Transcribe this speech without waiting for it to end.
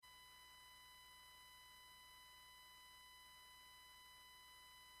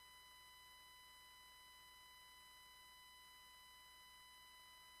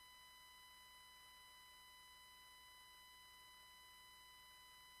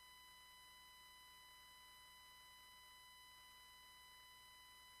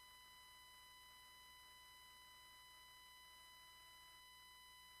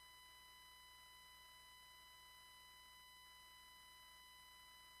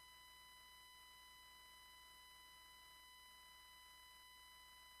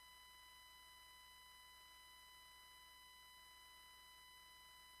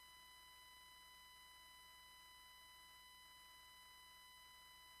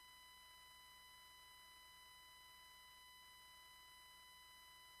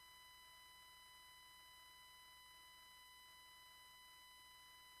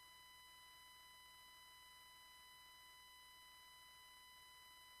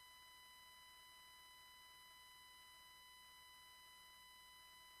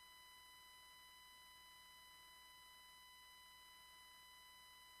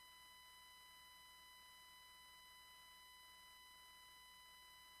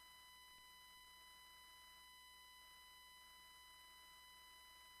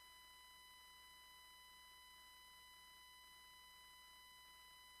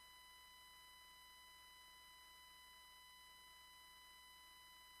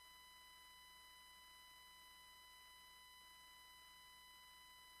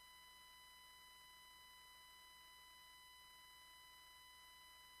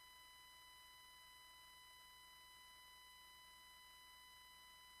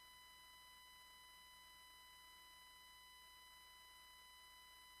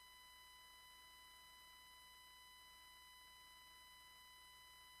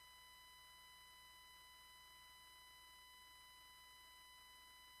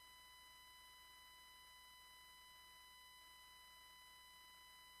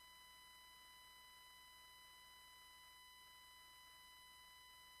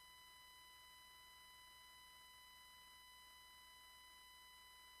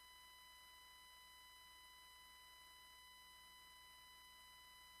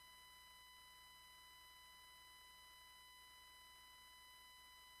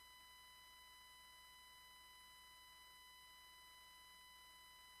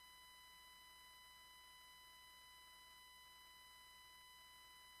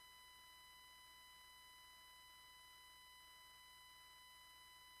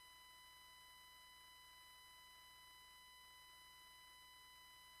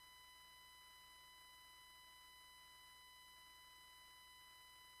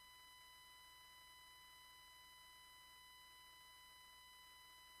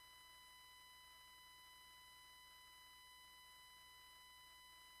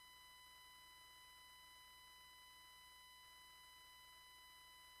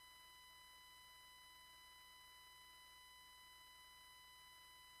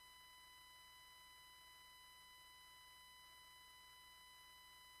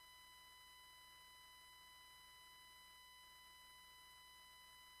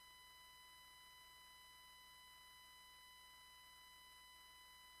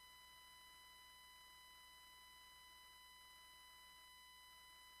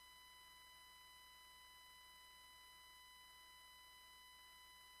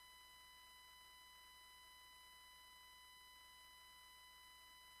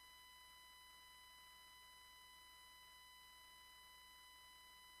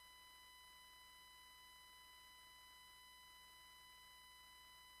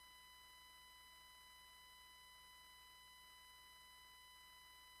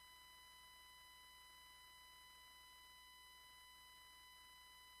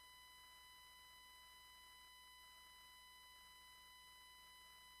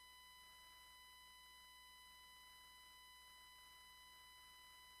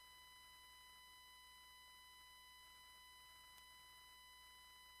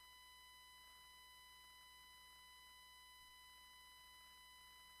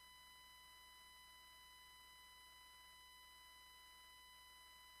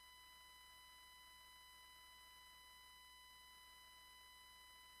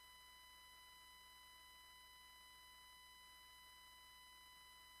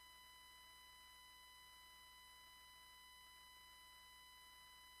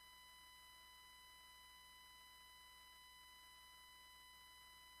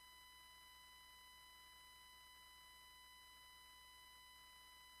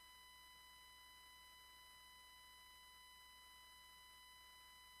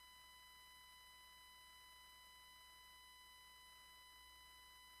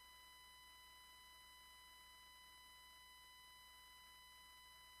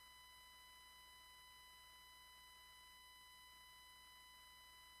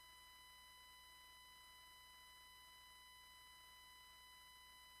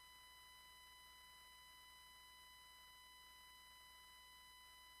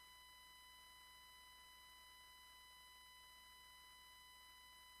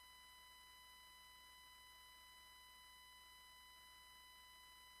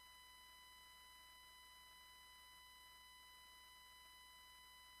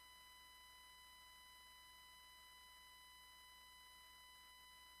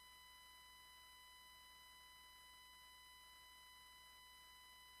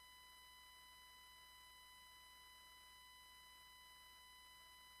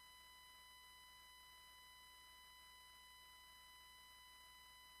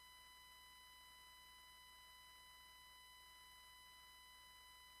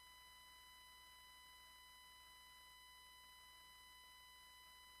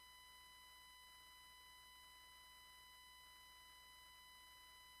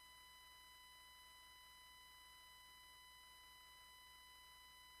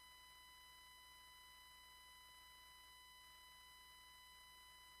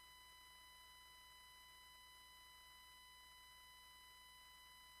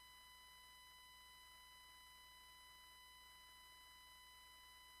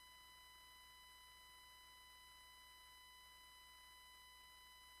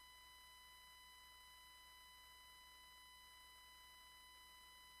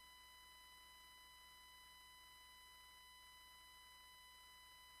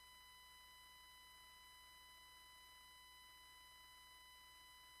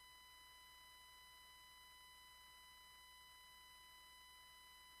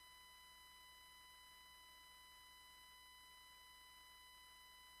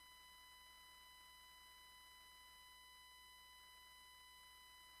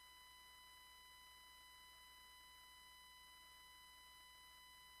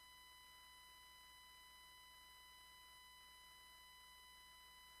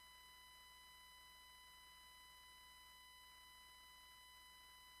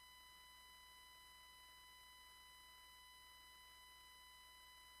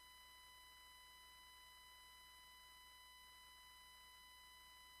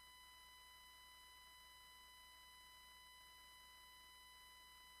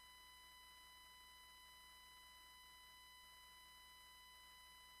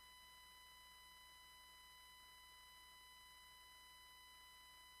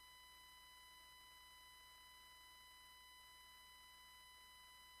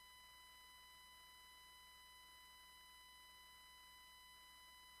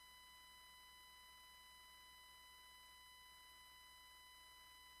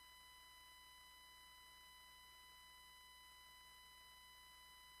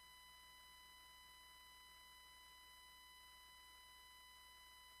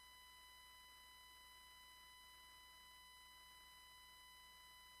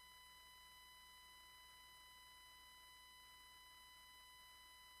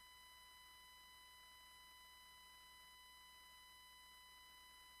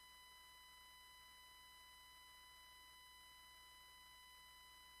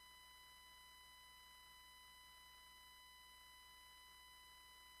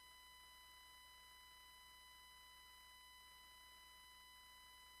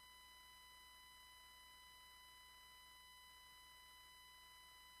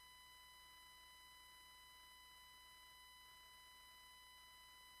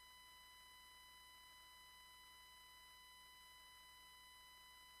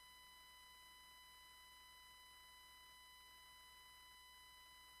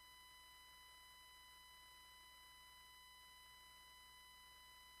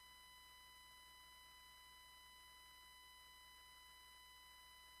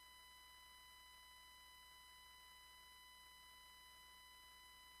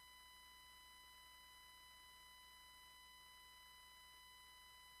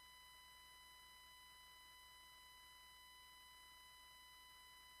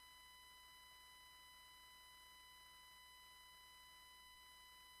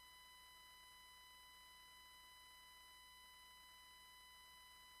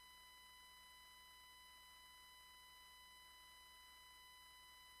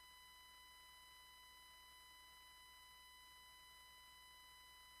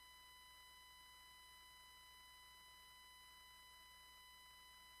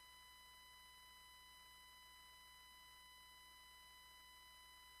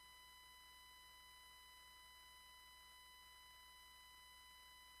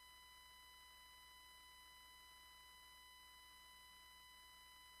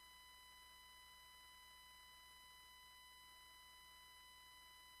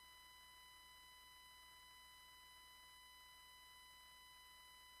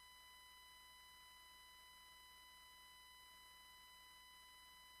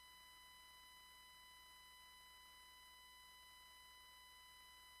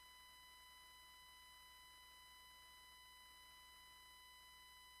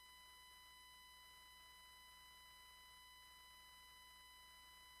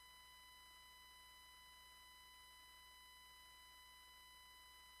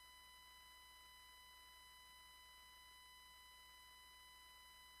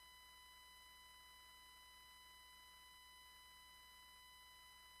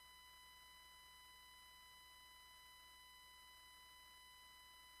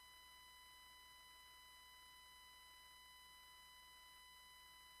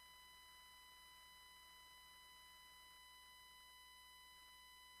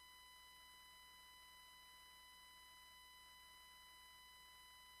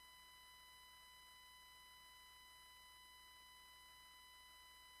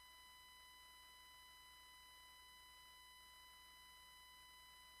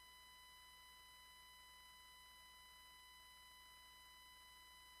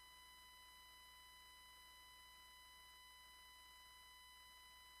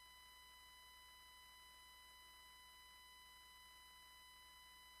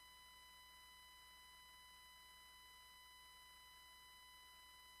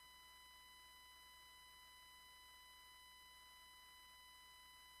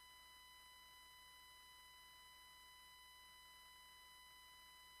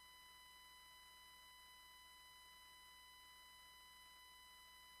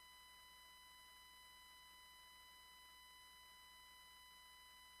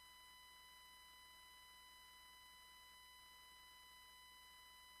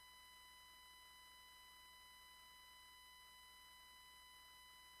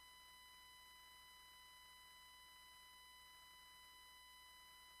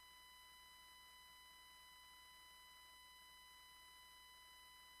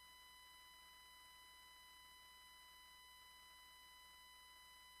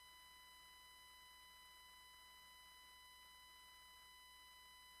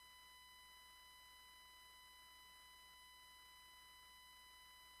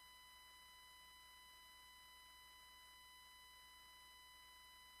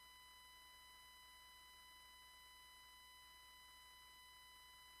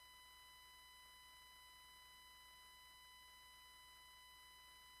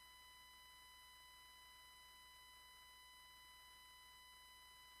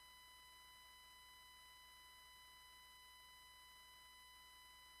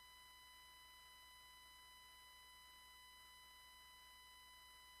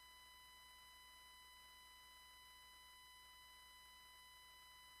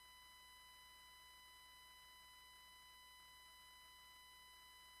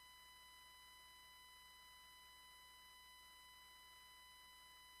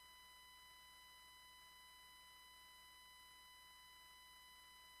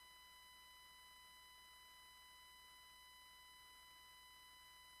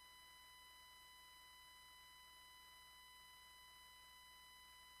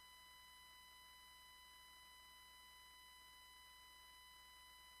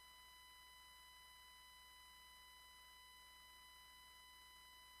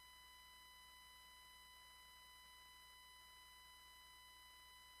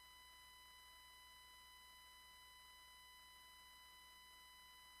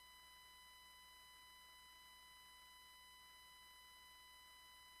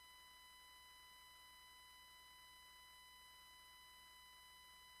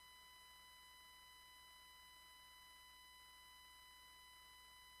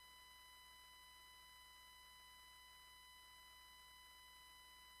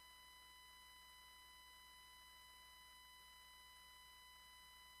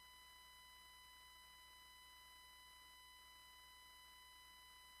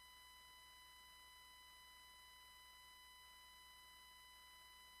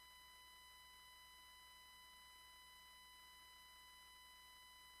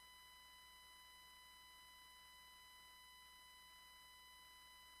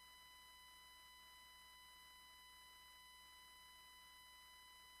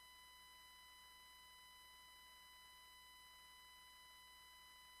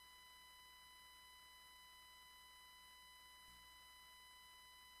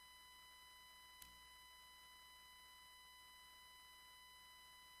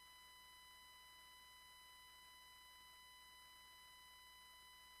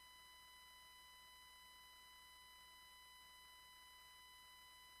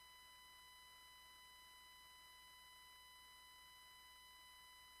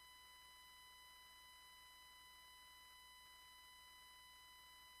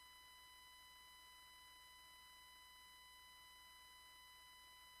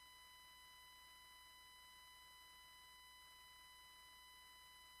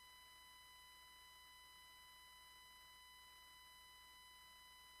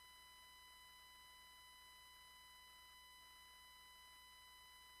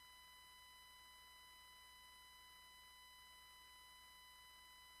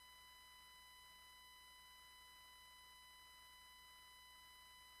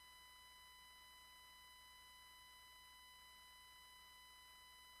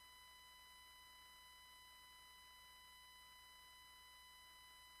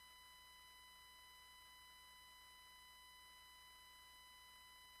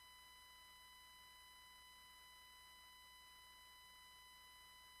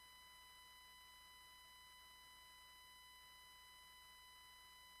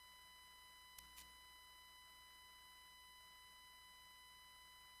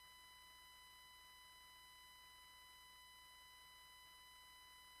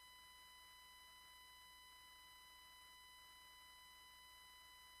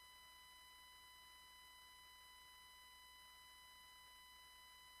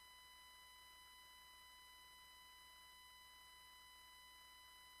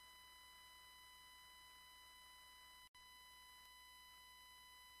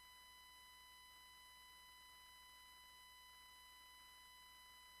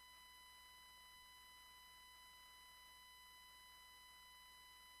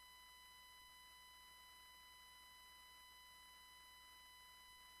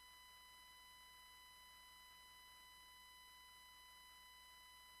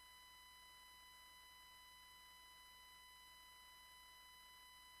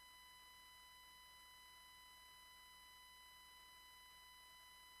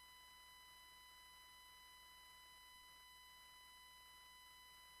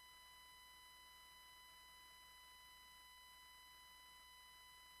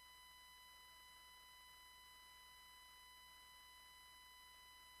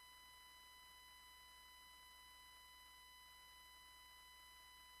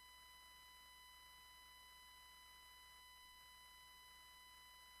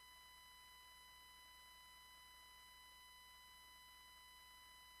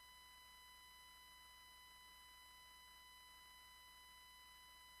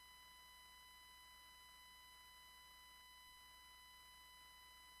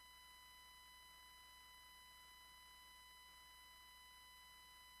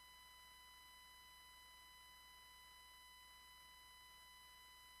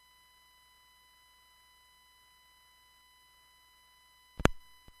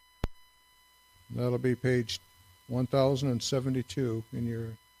That'll be page 1072 in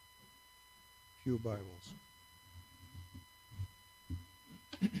your Pew Bibles.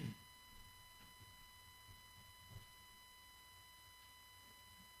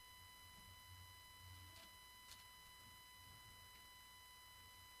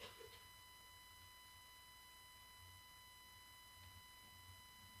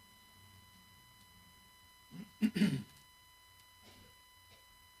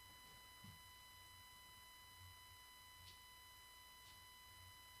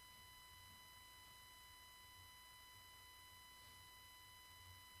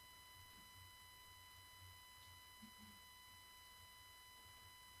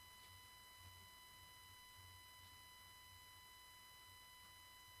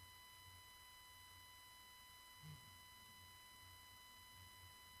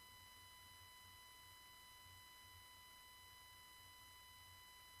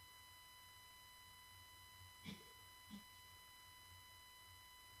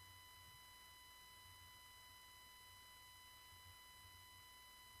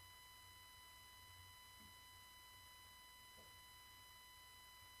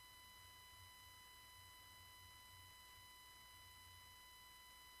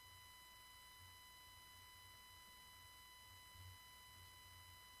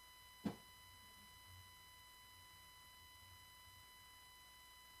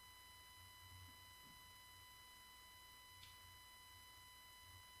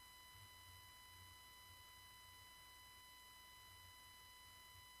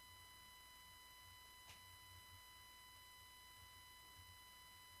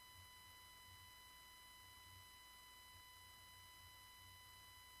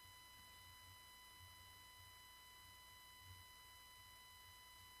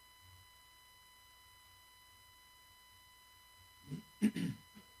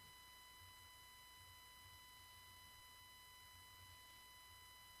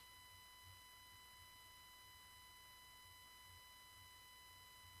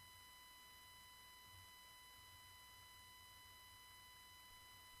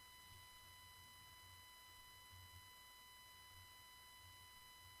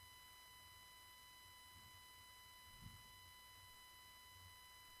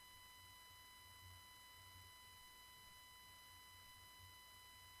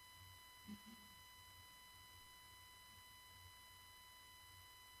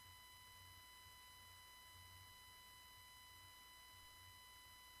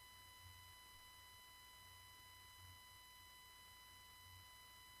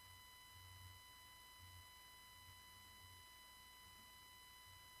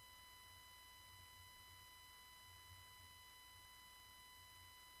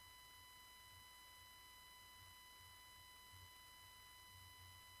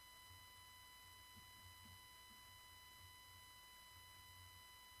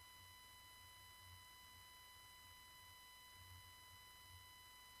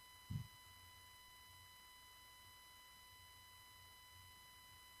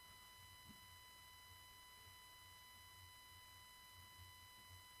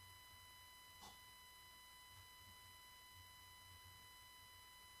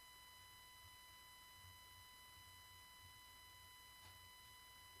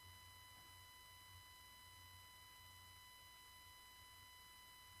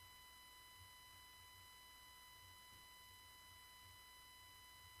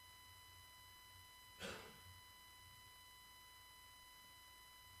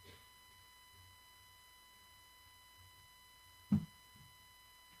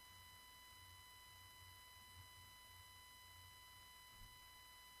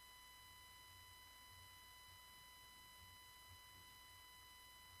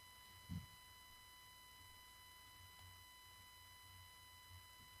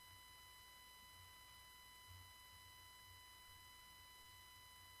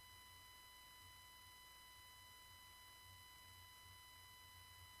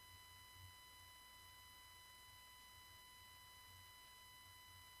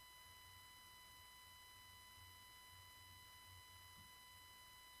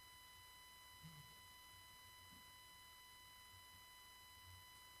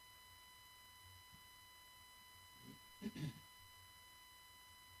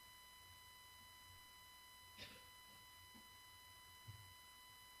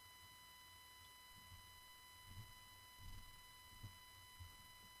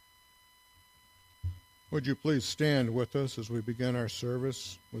 Would you please stand with us as we begin our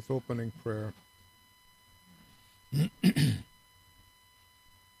service with opening prayer?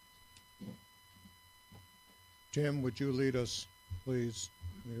 Tim, would you lead us, please,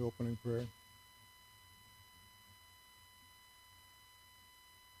 in the opening prayer?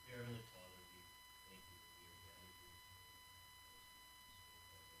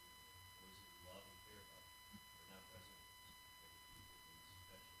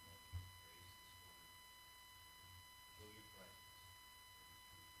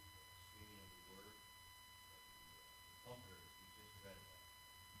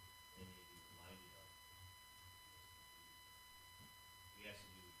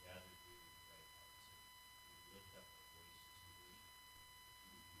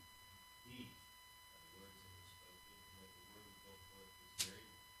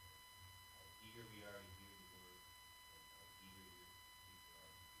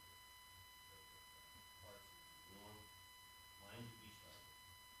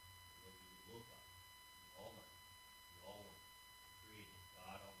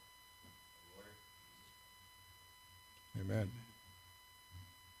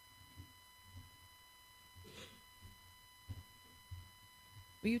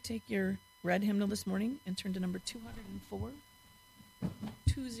 Will you take your red hymnal this morning and turn to number 204?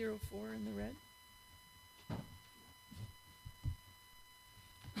 204 in the red.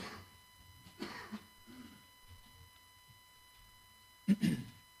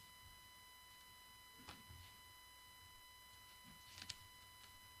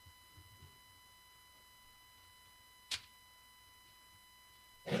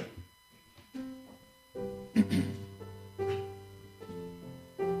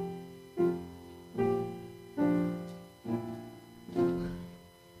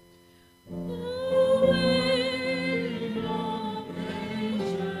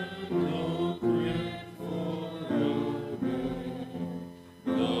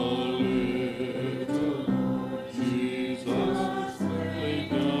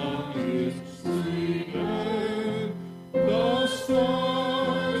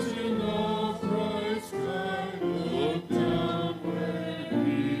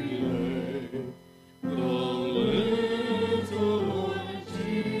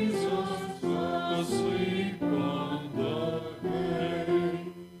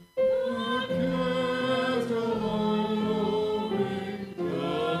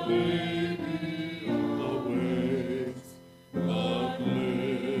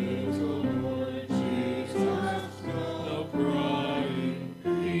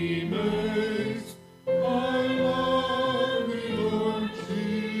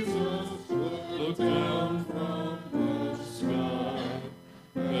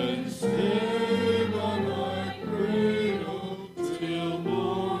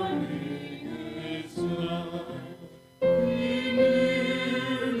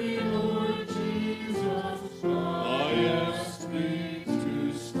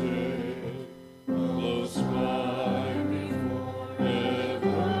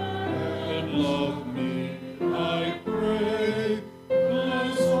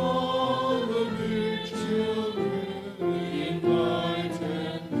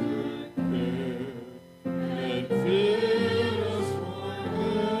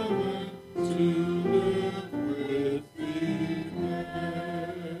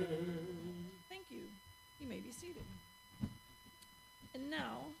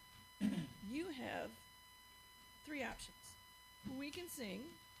 We can sing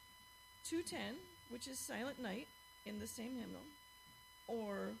 210, which is Silent Night, in the same hymnal,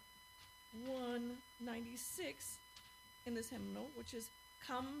 or 196 in this hymnal, which is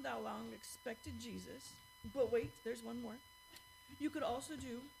Come Thou Long Expected Jesus. But wait, there's one more. You could also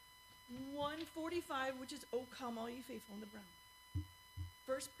do 145, which is O Come All Ye Faithful in the Brown.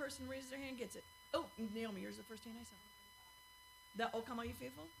 First person raises their hand gets it. Oh, Naomi, yours is the first hand I saw. That O Come All Ye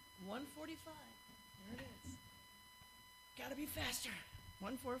Faithful? 145. There it is. Gotta be faster.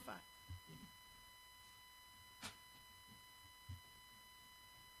 145.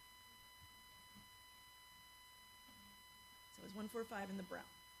 So it's 145 in the brown.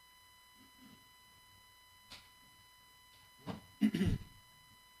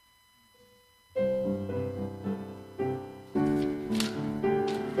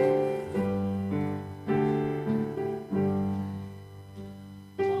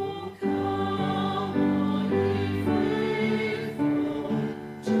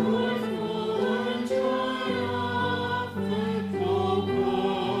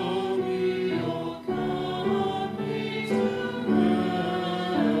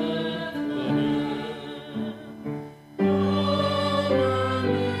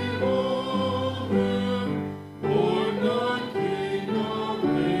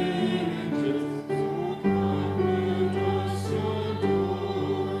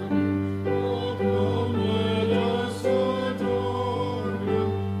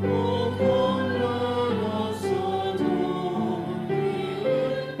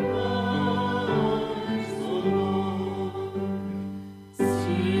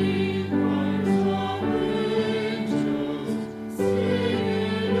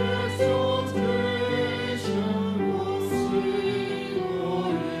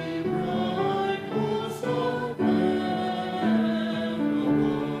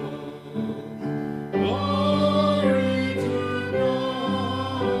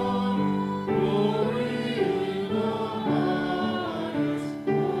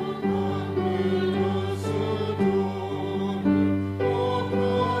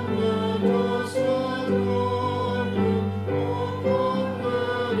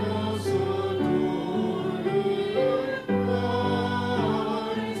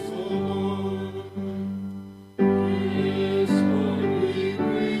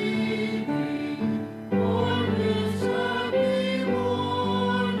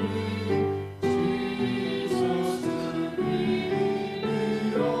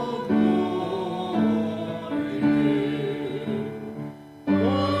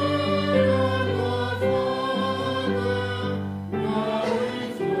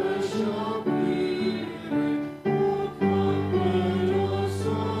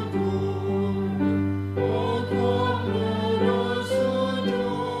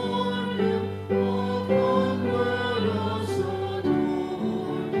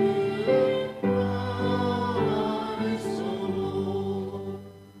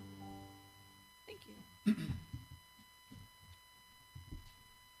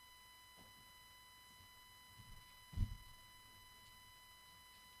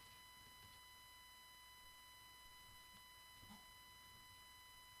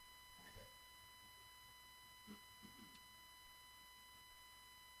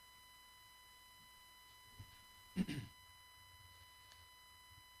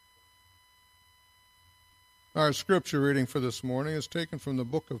 Our scripture reading for this morning is taken from the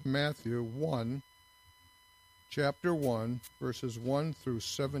book of Matthew chapter 1, verses 1 through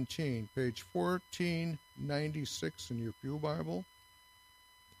 17, page 1496 in your Pew Bible.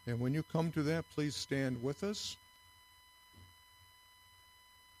 And when you come to that, please stand with us.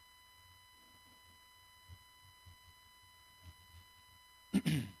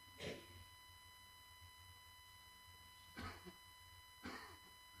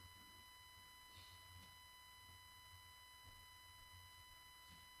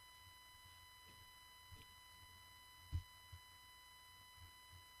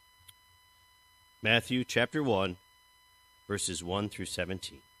 Matthew chapter 1, verses 1 through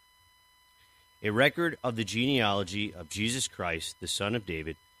 17. A record of the genealogy of Jesus Christ, the son of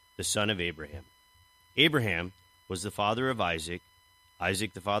David, the son of Abraham. Abraham was the father of Isaac,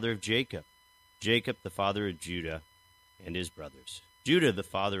 Isaac the father of Jacob, Jacob the father of Judah and his brothers, Judah the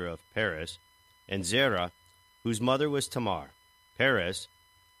father of Perez, and Zerah, whose mother was Tamar, Perez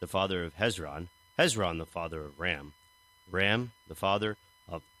the father of Hezron, Hezron the father of Ram, Ram the father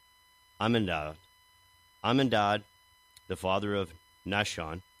of Amminadab, Amminadab the father of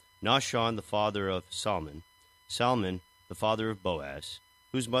Nahshon, Nahshon the father of Salmon, Salmon the father of Boaz,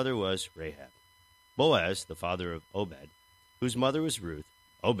 whose mother was Rahab, Boaz the father of Obed, whose mother was Ruth,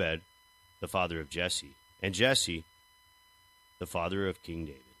 Obed the father of Jesse, and Jesse the father of King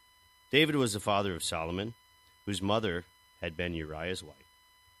David. David was the father of Solomon, whose mother had been Uriah's wife,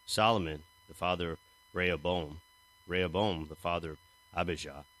 Solomon the father of Rehoboam, Rehoboam the father of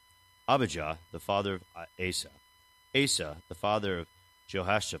Abijah, Abijah the father of Asa, Asa the father of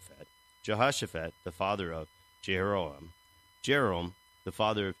Jehoshaphat, Jehoshaphat the father of Jehoram, Jehoram the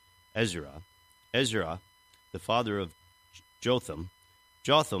father of Ezra, Ezra the father of Jotham,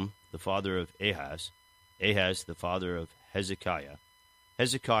 Jotham the father of Ahaz, Ahaz the father of Hezekiah,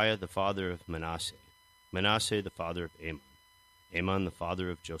 Hezekiah the father of Manasseh, Manasseh the father of Amon, Amon the father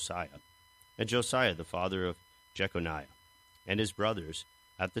of Josiah, and Josiah the father of Jeconiah, and his brothers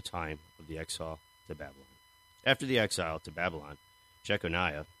at the time of the exile to Babylon. After the exile to Babylon,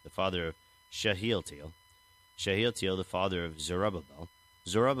 Jeconiah the father of Shealtiel, Shealtiel the father of Zerubbabel,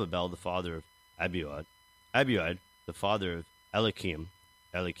 Zerubbabel the father of Abiud, Abiud the father of Eliakim,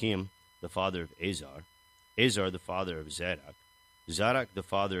 Eliakim the father of Azar, Azar the father of Zadok, Zadok the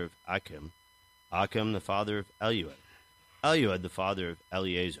father of Achim, Achim the father of Eliud, Eliud the father of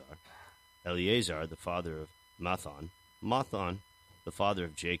Eleazar, Eleazar the father of Matthan, Matthan the father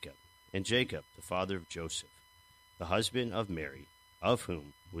of Jacob, and Jacob the father of Joseph, the husband of Mary, of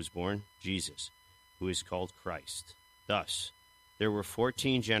whom was born Jesus, who is called Christ. Thus, there were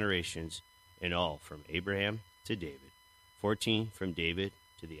 14 generations in all from Abraham to David, 14 from David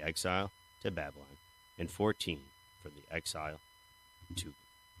to the exile to Babylon, and 14 from the exile to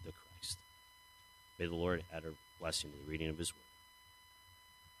the Christ. May the Lord add a blessing to the reading of his word.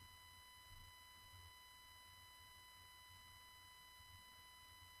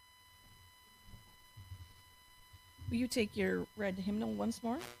 Will you take your red hymnal once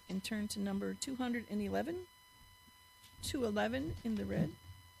more and turn to number 211? 211 in the red.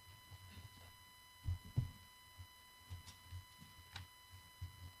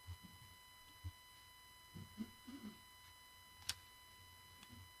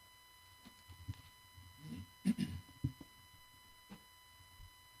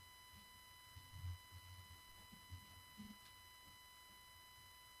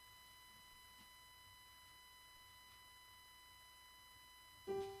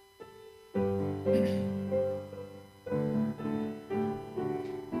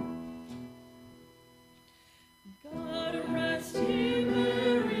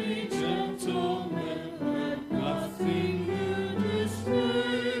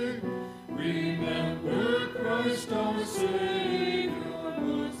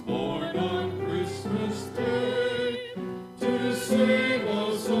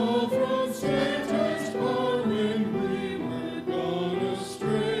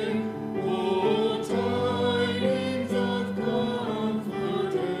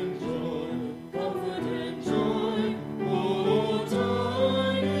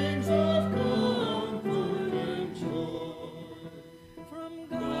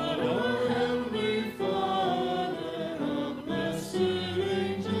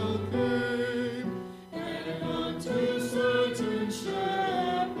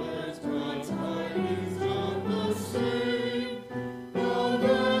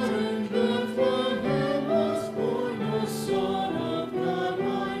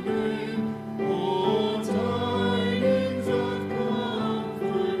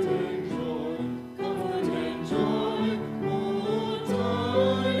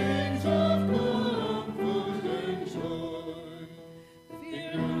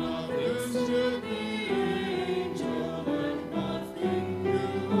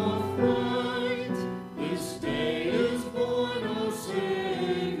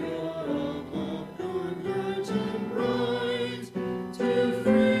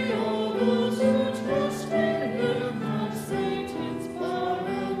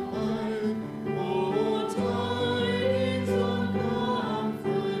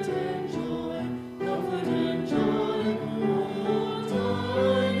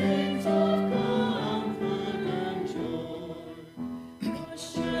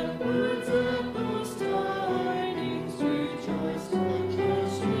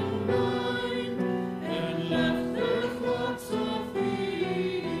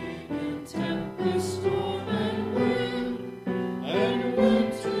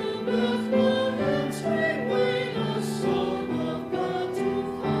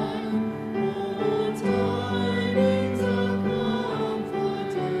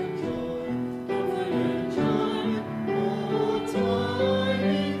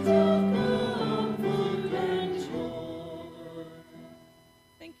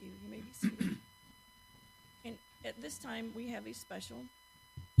 be special.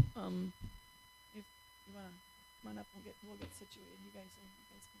 If you wanna come on up, we'll get situated. You guys can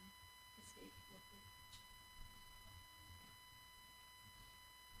escape real quick.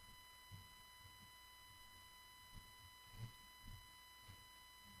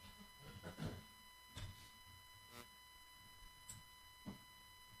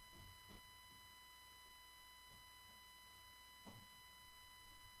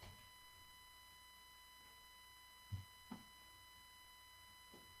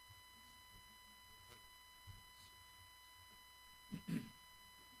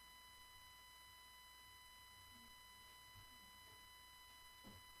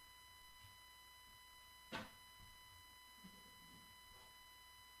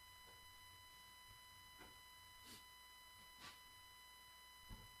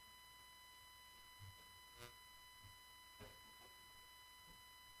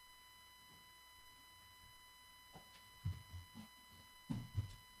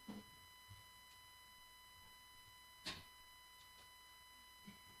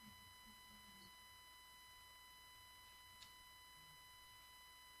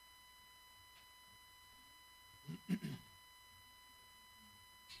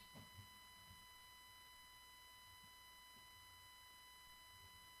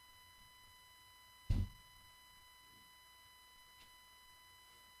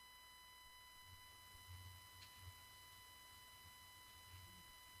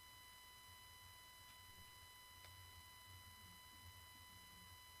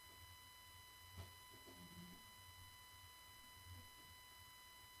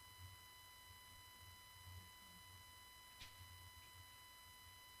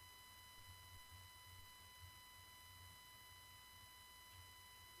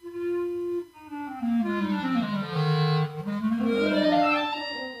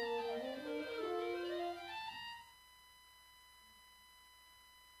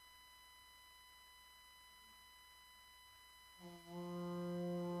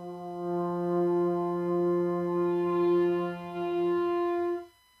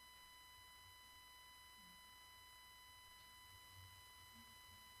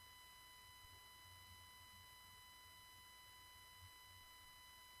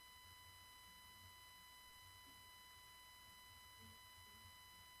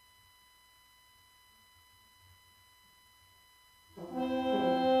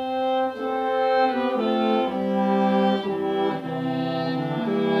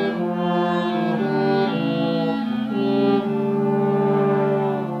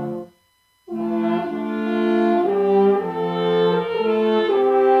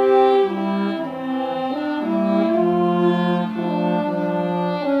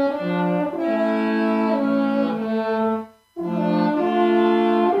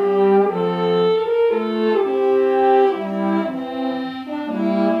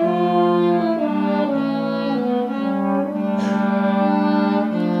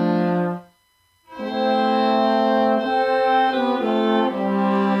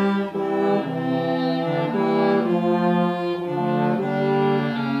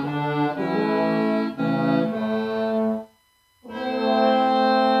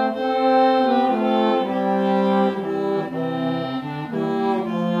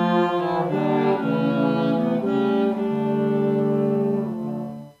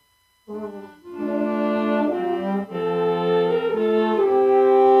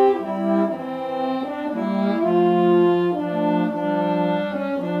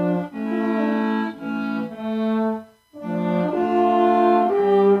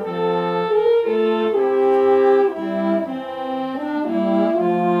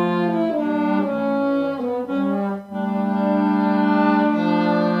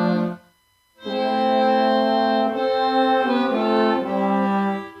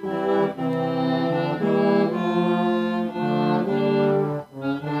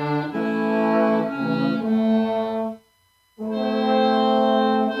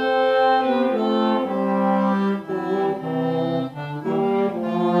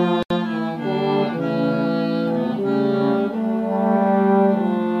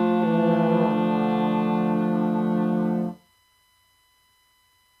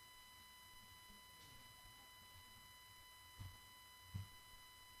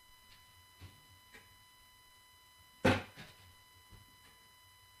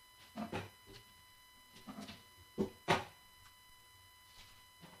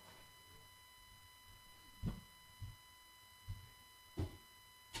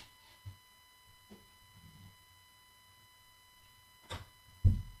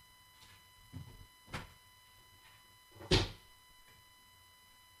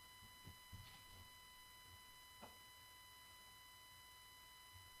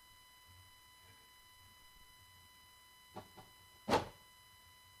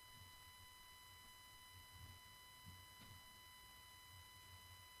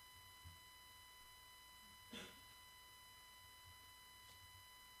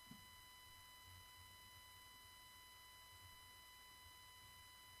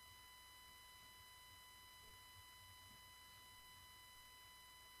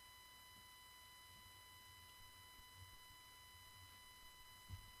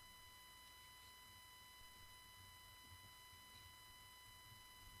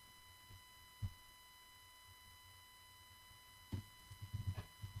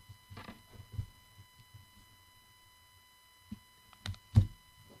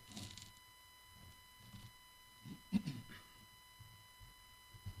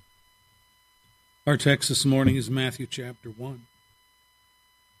 Our text this morning is Matthew chapter 1.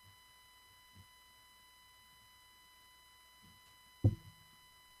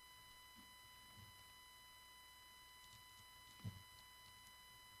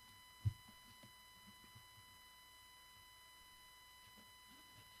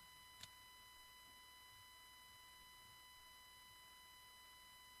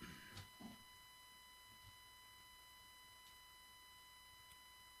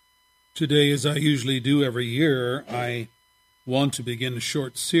 Today, as I usually do every year, I want to begin a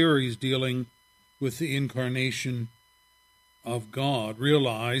short series dealing with the incarnation of God,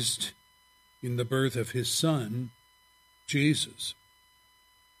 realized in the birth of his Son, Jesus.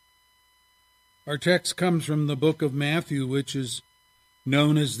 Our text comes from the book of Matthew, which is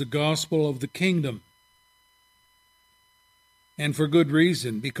known as the Gospel of the Kingdom. And for good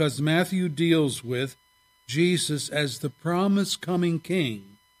reason, because Matthew deals with Jesus as the promised coming King,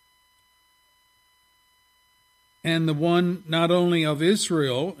 and the one not only of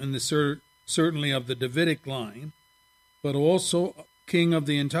Israel, and certainly of the Davidic line, but also king of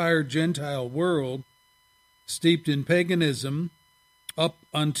the entire Gentile world, steeped in paganism up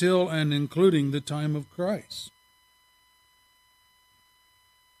until and including the time of Christ.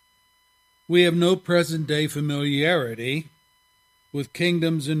 We have no present-day familiarity with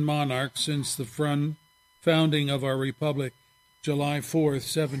kingdoms and monarchs since the founding of our republic, July 4th,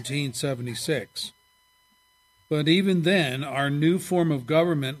 1776. But even then, our new form of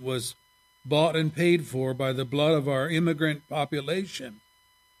government was bought and paid for by the blood of our immigrant population,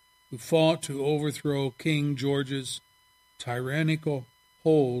 who fought to overthrow King George's tyrannical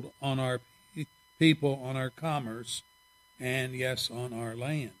hold on our people, on our commerce, and, yes, on our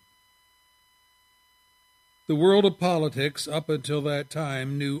land. The world of politics, up until that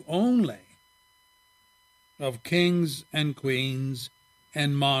time, knew only of kings and queens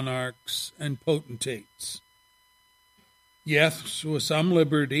and monarchs and potentates. Yes, with some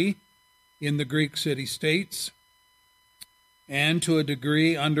liberty in the Greek city-states, and to a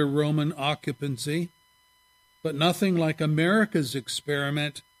degree under Roman occupancy, but nothing like America's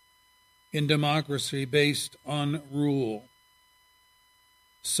experiment in democracy based on rule.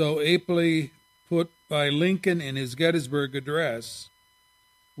 So aptly put by Lincoln in his Gettysburg Address,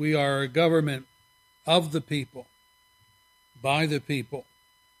 we are a government of the people, by the people,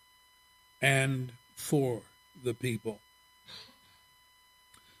 and for the people.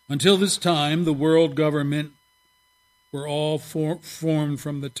 Until this time, the world government were all formed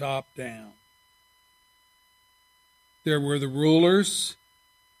from the top down. There were the rulers,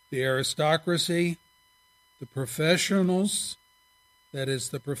 the aristocracy, the professionals, that is,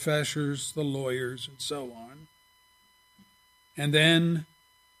 the professors, the lawyers, and so on, and then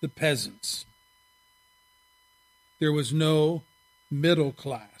the peasants. There was no middle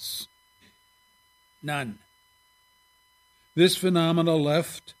class. None. This phenomena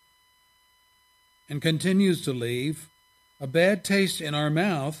left and continues to leave a bad taste in our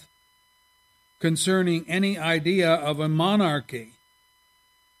mouth concerning any idea of a monarchy,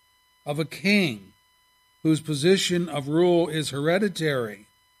 of a king whose position of rule is hereditary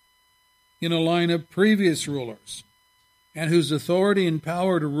in a line of previous rulers, and whose authority and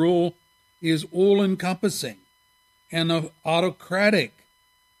power to rule is all-encompassing and autocratic,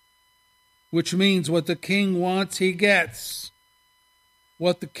 which means what the king wants, he gets.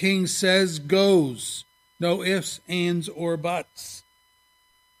 What the king says goes. No ifs, ands, or buts.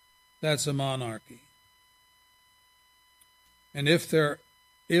 That's a monarchy. And if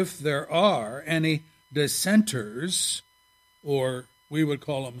there are any dissenters, or we would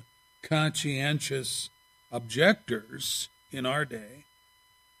call them conscientious objectors in our day,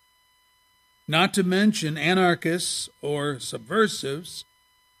 not to mention anarchists or subversives,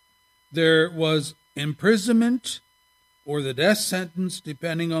 there was imprisonment or the death sentence,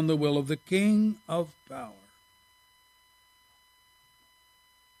 depending on the will of the king of power.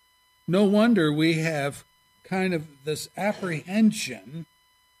 No wonder we have kind of this apprehension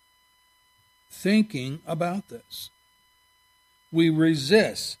thinking about this. We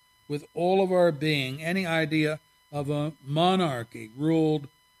resist with all of our being any idea of a monarchy ruled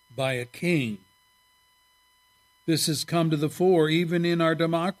by a king. This has come to the fore even in our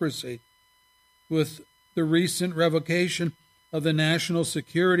democracy with the recent revocation of the National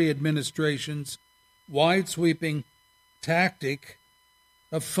Security Administration's wide-sweeping tactic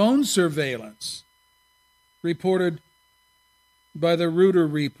of phone surveillance, reported by the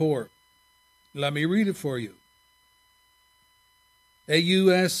Reuters report. Let me read it for you. A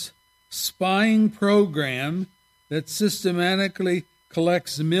U.S. spying program that systematically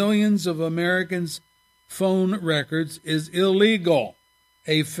collects millions of Americans' phone records is illegal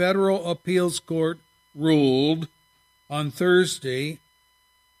a federal appeals court ruled on Thursday,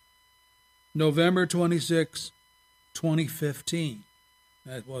 November 26, 2015.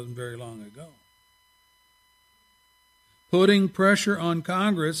 That wasn't very long ago. Putting pressure on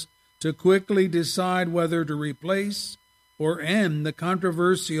Congress to quickly decide whether to replace or end the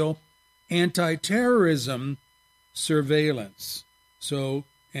controversial anti-terrorism surveillance. So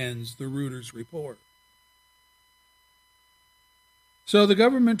ends the Reuters report. So the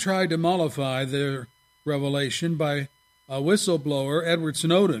government tried to mollify their revelation by a whistleblower, Edward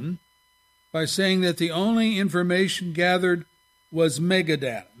Snowden, by saying that the only information gathered was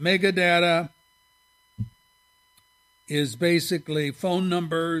megadata. Megadata is basically phone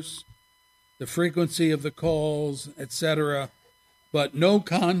numbers, the frequency of the calls, etc., but no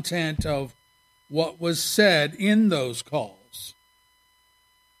content of what was said in those calls.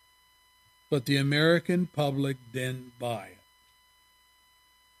 But the American public didn't buy it.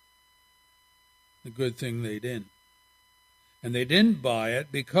 The good thing they didn't. And they didn't buy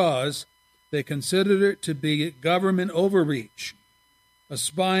it because they considered it to be government overreach, a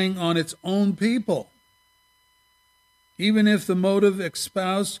spying on its own people. Even if the motive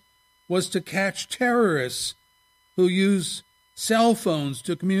espoused was to catch terrorists who use cell phones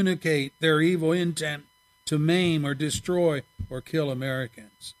to communicate their evil intent to maim or destroy or kill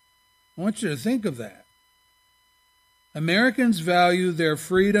Americans. I want you to think of that. Americans value their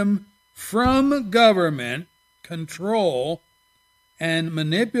freedom from government control and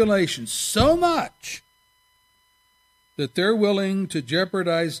manipulation so much that they're willing to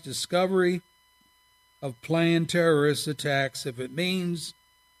jeopardize discovery of planned terrorist attacks if it means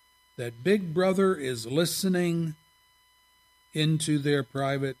that Big Brother is listening into their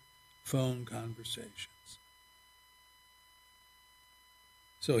private phone conversations.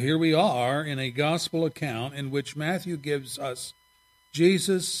 So here we are in a gospel account in which Matthew gives us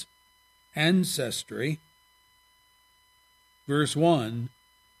Jesus' ancestry. Verse 1,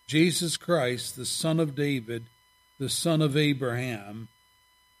 Jesus Christ, the son of David, the son of Abraham,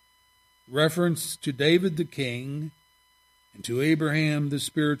 reference to David the king and to Abraham, the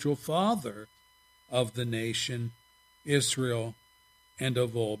spiritual father of the nation, Israel, and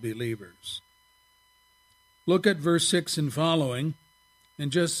of all believers. Look at verse 6 and following,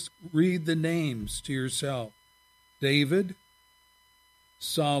 and just read the names to yourself. David,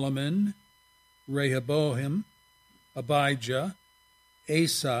 Solomon, Rehoboam, Abijah,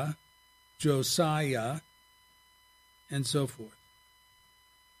 Asa, Josiah, and so forth.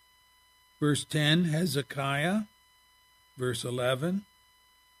 Verse 10, Hezekiah. Verse 11,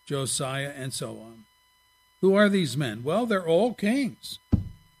 Josiah, and so on. Who are these men? Well, they're all kings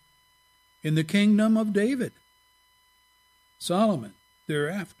in the kingdom of David. Solomon,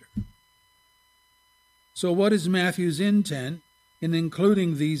 thereafter. So what is Matthew's intent in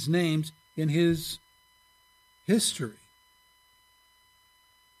including these names in his history?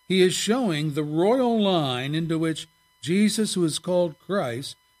 He is showing the royal line into which Jesus, who is called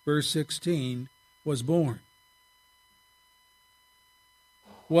Christ, verse 16, was born.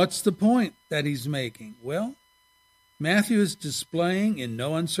 What's the point that he's making? Well, Matthew is displaying in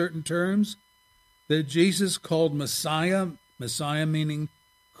no uncertain terms that Jesus, called Messiah, Messiah meaning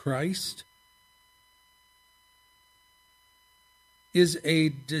Christ, is a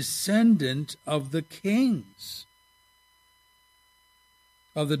descendant of the kings,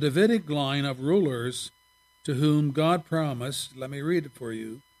 of the Davidic line of rulers to whom God promised, let me read it for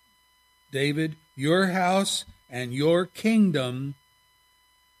you, David, your house and your kingdom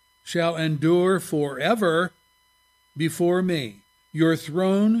shall endure forever before me. Your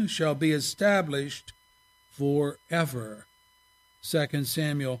throne shall be established forever. 2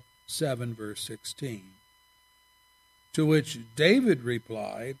 Samuel 7, verse 16. To which David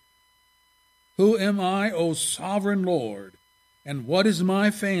replied, Who am I, O sovereign Lord, and what is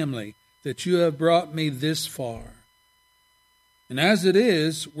my family that you have brought me this far? And as it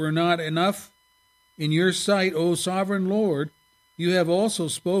is, were not enough in your sight, O sovereign Lord, you have also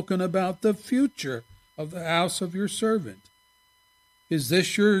spoken about the future of the house of your servant. Is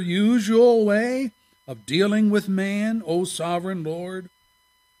this your usual way of dealing with man, O sovereign Lord?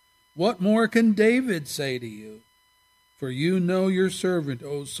 What more can David say to you? For you know your servant,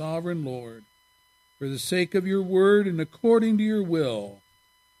 O sovereign Lord. For the sake of your word and according to your will,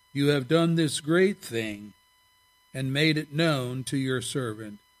 you have done this great thing and made it known to your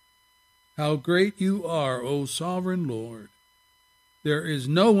servant. How great you are, O sovereign Lord! There is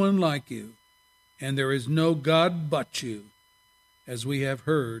no one like you, and there is no God but you, as we have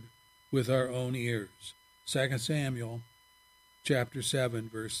heard with our own ears. 2 Samuel chapter 7,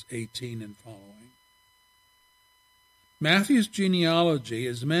 verse 18 and following. Matthew's genealogy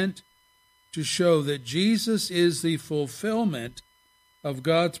is meant to show that Jesus is the fulfillment of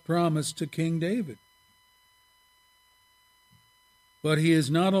God's promise to King David. But he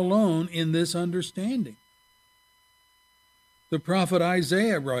is not alone in this understanding. The prophet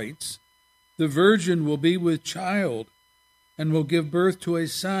Isaiah writes, "The virgin will be with child and will give birth to a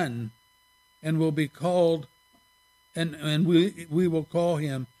son and will be called, and we will call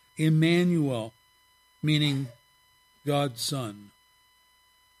him Emmanuel," meaning God's Son,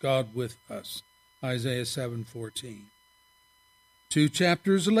 God with us. Isaiah 7:14. 2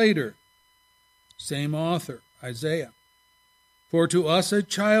 chapters later, same author, Isaiah, "For to us a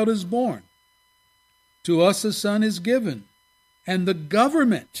child is born, to us a son is given, and the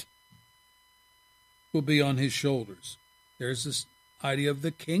government will be on his shoulders." There's this idea of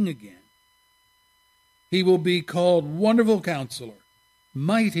the king again. "He will be called Wonderful Counselor,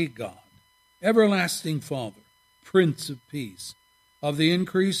 Mighty God, Everlasting Father, Prince of Peace. Of the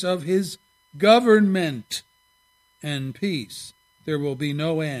increase of his government and peace there will be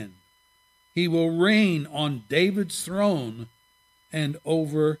no end. He will reign on David's throne and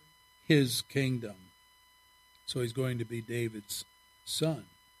over his kingdom." So he's going to be David's son,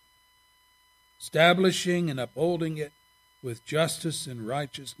 establishing and upholding it with justice and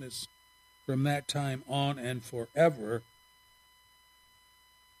righteousness from that time on and forever.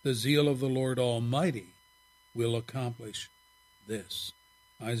 The zeal of the Lord Almighty will accomplish this.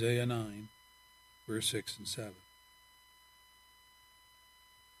 Isaiah 9, verse 6 and 7.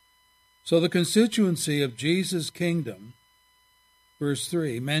 So the constituency of Jesus' kingdom, verse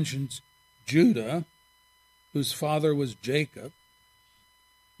 3, mentions Judah, whose father was Jacob.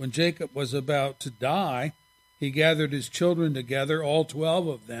 When Jacob was about to die, he gathered his children together, all 12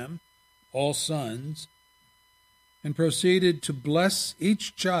 of them, all sons, and proceeded to bless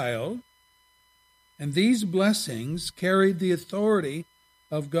each child. And these blessings carried the authority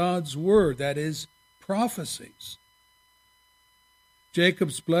of God's word, that is, prophecies.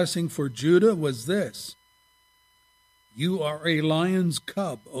 Jacob's blessing for Judah was this: "You are a lion's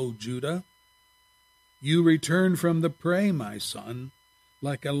cub, O Judah. You return from the prey, my son.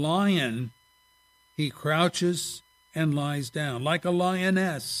 Like a lion, he crouches and lies down, like a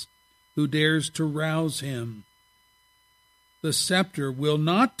lioness who dares to rouse him. The scepter will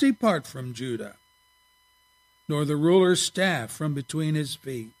not depart from Judah, nor the ruler's staff from between his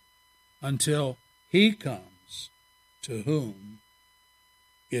feet, until he comes to whom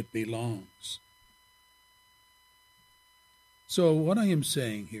it belongs." So what I am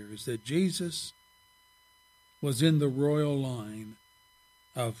saying here is that Jesus was in the royal line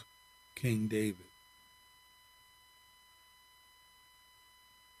of King David.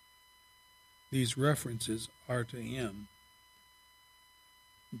 These references are to him,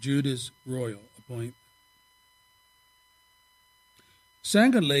 Judah's royal appointment.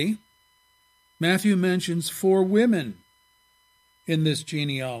 Secondly, Matthew mentions 4 women in this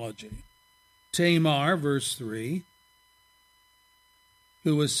genealogy. Tamar, verse 3,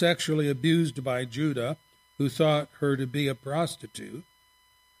 who was sexually abused by Judah, who thought her to be a prostitute.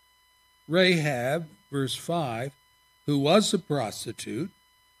 Rahab, verse 5, who was a prostitute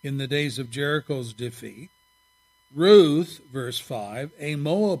in the days of Jericho's defeat. Ruth, verse 5, a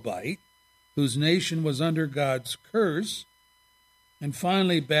Moabite, whose nation was under God's curse. And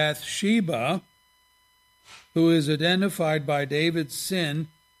finally, Bathsheba, who is identified by David's sin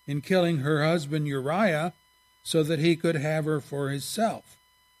in killing her husband Uriah so that he could have her for himself.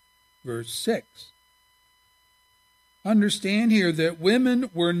 Verse 6. Understand here that women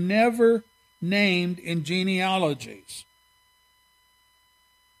were never named in genealogies,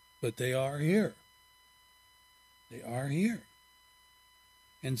 but they are here. They are here.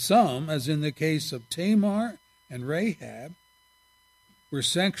 And some, as in the case of Tamar and Rahab, were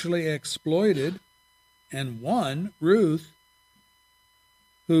sexually exploited, and one, Ruth,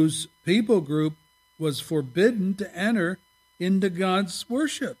 whose people group was forbidden to enter into God's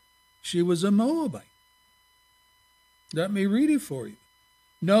worship. She was a Moabite. Let me read it for you.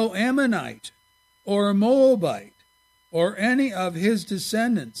 "No Ammonite or a Moabite or any of his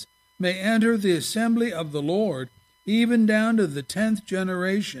descendants may enter the assembly of the Lord, even down to the 10th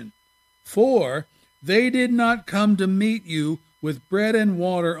generation. For they did not come to meet you with bread and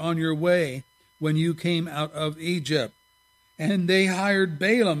water on your way when you came out of Egypt. And they hired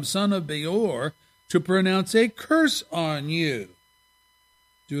Balaam, son of Beor, to pronounce a curse on you."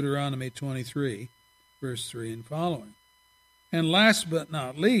 Deuteronomy 23, verse 3 and following. And last but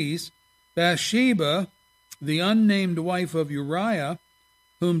not least, Bathsheba, the unnamed wife of Uriah,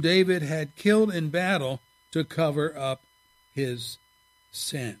 whom David had killed in battle to cover up his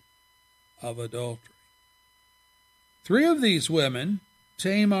sin of adultery. 3 of these women,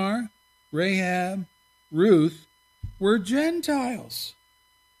 Tamar, Rahab, Ruth, were Gentiles.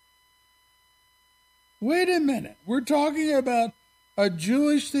 Wait a minute. We're talking about a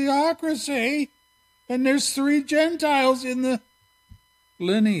Jewish theocracy, and there's 3 Gentiles in the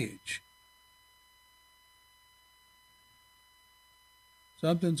lineage.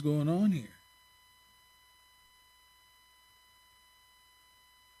 Something's going on here.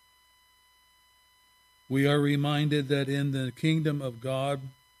 We are reminded that in the kingdom of God,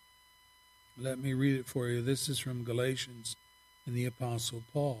 let me read it for you. This is from Galatians and the Apostle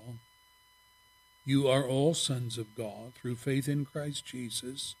Paul. You are all sons of God through faith in Christ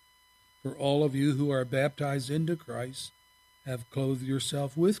Jesus. For all of you who are baptized into Christ have clothed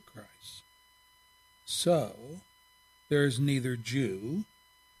yourself with Christ. So, there is neither Jew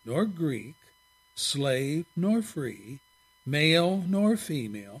nor Greek, slave nor free, male nor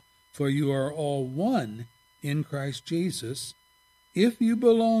female, for you are all one in Christ Jesus. If you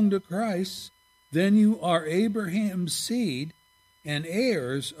belong to Christ, then you are Abraham's seed and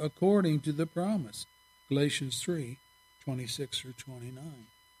heirs according to the promise. Galatians 3:26-29.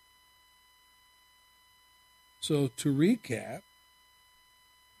 So to recap,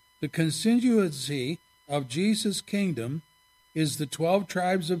 the constituency of Jesus' kingdom is the 12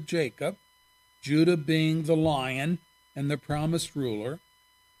 tribes of Jacob, Judah being the lion and the promised ruler,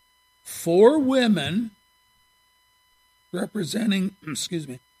 4 women representing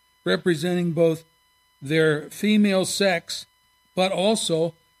both their female sex, but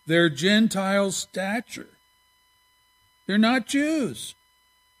also their Gentile stature. They're not Jews.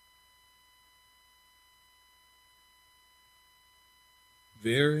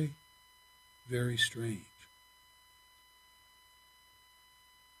 Very, very strange.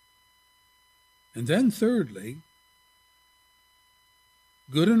 And then thirdly,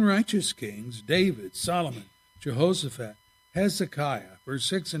 good and righteous kings, David, Solomon, Jehoshaphat, Hezekiah, verse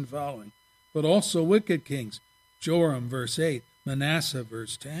 6 and following, but also wicked kings, Joram, verse 8, Manasseh,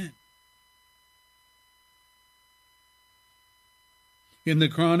 verse 10. In the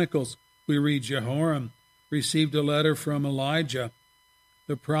Chronicles, we read Jehoram received a letter from Elijah,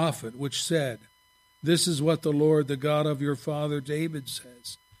 the prophet, which said, "This is what the Lord, the God of your father David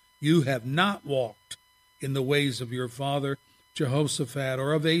says. You have not walked in the ways of your father Jehoshaphat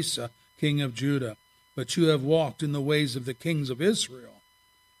or of Asa, king of Judah, but you have walked in the ways of the kings of Israel,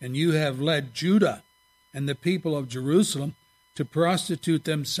 and you have led Judah and the people of Jerusalem to prostitute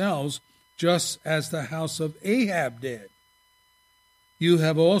themselves just as the house of Ahab did. You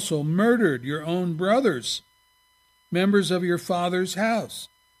have also murdered your own brothers, members of your father's house,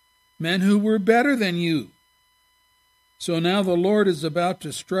 men who were better than you. So now the Lord is about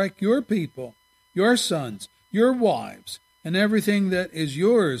to strike your people, your sons, your wives, and everything that is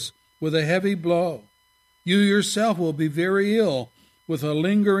yours with a heavy blow. You yourself will be very ill with a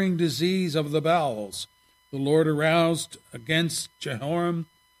lingering disease of the bowels." The Lord aroused against Jehoram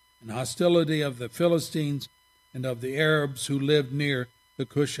an hostility of the Philistines and of the Arabs who lived near the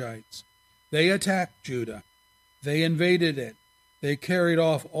Cushites. They attacked Judah. They invaded it. They carried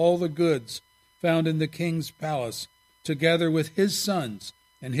off all the goods found in the king's palace, together with his sons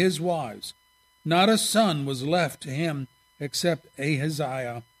and his wives. Not a son was left to him except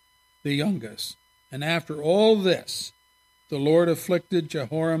Ahaziah, the youngest. And after all this, the Lord afflicted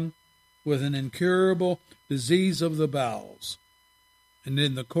Jehoram with an incurable disease of the bowels. And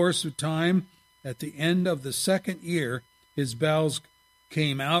in the course of time, at the end of the 2nd year, his bowels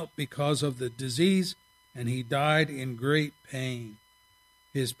came out because of the disease, and he died in great pain.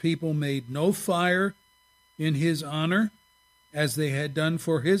 His people made no fire in his honor, as they had done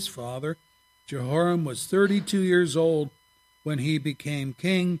for his father. Jehoram was 32 years old when he became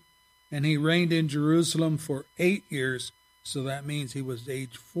king, and he reigned in Jerusalem for 8 years, so that means he was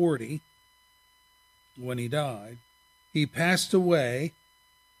age 40 when he died. He passed away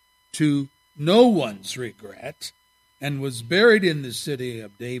to no one's regret and was buried in the city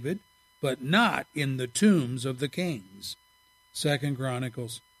of David, but not in the tombs of the kings. 2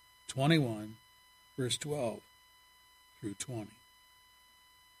 Chronicles 21, verse 12 through 20.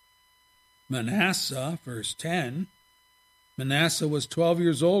 Manasseh, verse 10. Manasseh was 12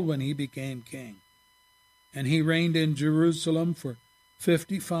 years old when he became king, and he reigned in Jerusalem for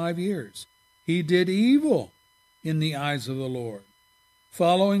 55 years. He did evil in the eyes of the Lord,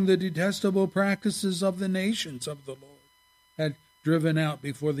 following the detestable practices of the nations of the Lord had driven out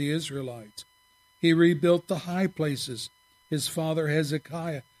before the Israelites. He rebuilt the high places his father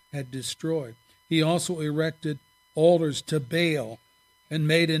Hezekiah had destroyed. He also erected altars to Baal and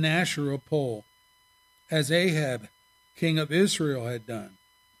made an Asherah pole, as Ahab, king of Israel, had done.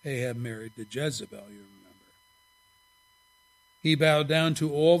 Ahab married to Jezebel, you remember. He bowed down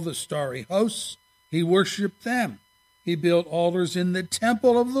to all the starry hosts. He worshipped them. He built altars in the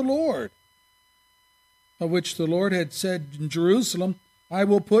temple of the Lord, of which the Lord had said in Jerusalem, I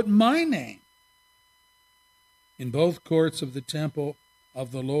will put my name. In both courts of the temple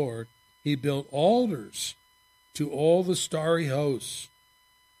of the Lord, he built altars to all the starry hosts.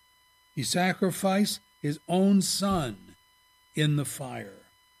 He sacrificed his own son in the fire,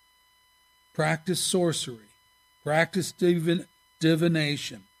 practiced sorcery, practiced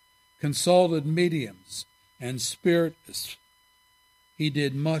divination, consulted mediums and spiritists. He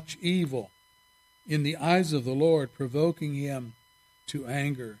did much evil in the eyes of the Lord, provoking him to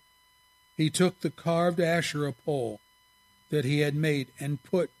anger. He took the carved Asherah pole that he had made and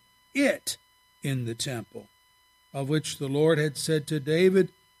put it in the temple, of which the Lord had said to David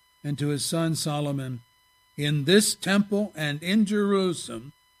and to his son Solomon, in this temple and in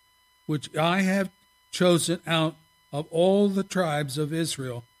Jerusalem, which I have chosen out of all the tribes of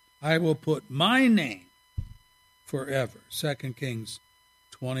Israel, I will put my name forever. 2 Kings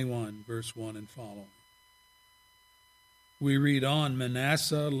 21, verse 1 and following. We read on,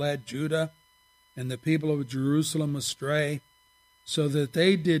 Manasseh led Judah and the people of Jerusalem astray, so that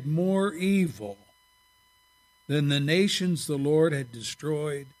they did more evil than the nations the Lord had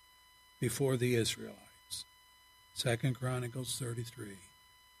destroyed before the Israelites. 2 Chronicles 33,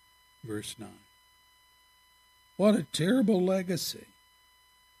 verse 9. What a terrible legacy.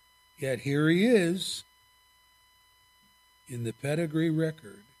 Yet here he is in the pedigree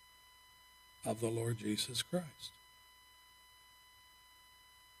record of the Lord Jesus Christ.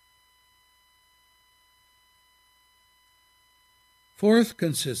 Fourth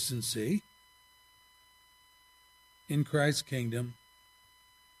consistency in Christ's kingdom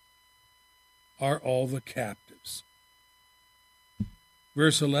are all the captives.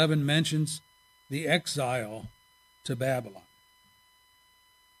 Verse 11 mentions the exile to Babylon.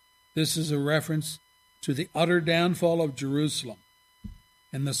 This is a reference to the utter downfall of Jerusalem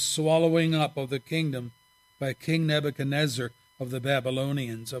and the swallowing up of the kingdom by King Nebuchadnezzar of the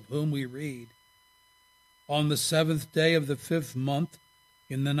Babylonians, of whom we read, on the 7th day of the 5th month,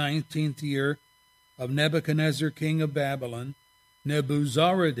 in the 19th year of Nebuchadnezzar, king of Babylon,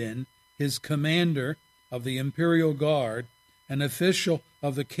 Nebuzaradan, his commander of the imperial guard, an official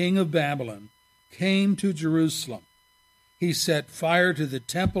of the king of Babylon, came to Jerusalem. He set fire to the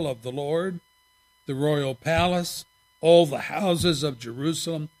temple of the Lord, the royal palace, all the houses of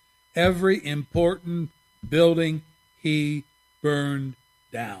Jerusalem, every important building he burned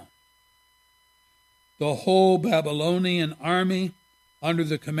down. The whole Babylonian army, under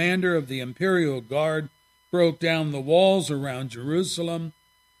the commander of the imperial guard, broke down the walls around Jerusalem.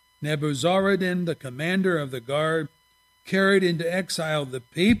 Nebuzaradan, the commander of the guard, carried into exile the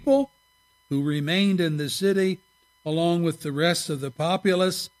people who remained in the city, along with the rest of the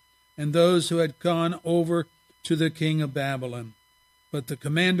populace and those who had gone over to the king of Babylon. But the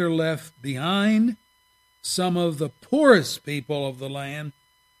commander left behind some of the poorest people of the land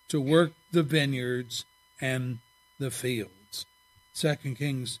to work the vineyards and the fields. 2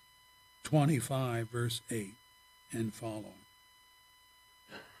 Kings 25, verse 8 and following.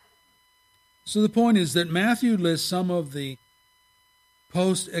 So the point is that Matthew lists some of the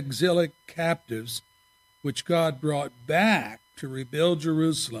post-exilic captives which God brought back to rebuild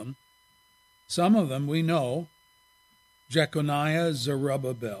Jerusalem. Some of them we know, Jeconiah,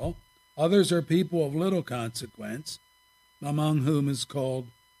 Zerubbabel. Others are people of little consequence, among whom is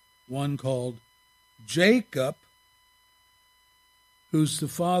one called Jacob, who's the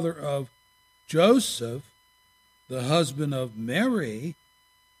father of Joseph, the husband of Mary,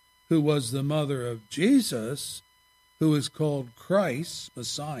 who was the mother of Jesus, who is called Christ,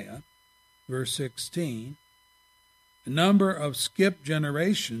 Messiah, verse 16. A number of skipped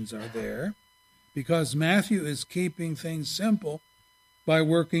generations are there, because Matthew is keeping things simple by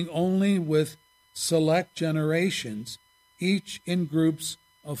working only with select generations, each in groups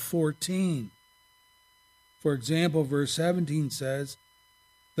of 14. For example, verse 17 says,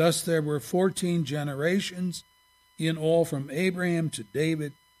 thus there were 14 generations in all from Abraham to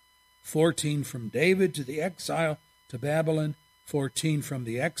David, 14 from David to the exile to Babylon, 14 from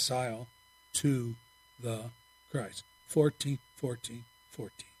the exile to the Christ. 14, 14,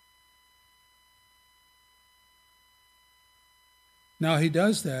 14. Now he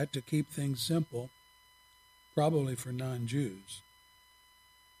does that to keep things simple, probably for non-Jews.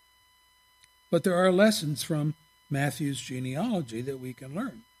 But there are lessons from Matthew's genealogy that we can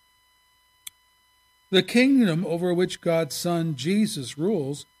learn. The kingdom over which God's Son Jesus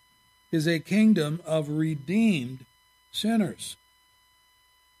rules is a kingdom of redeemed sinners.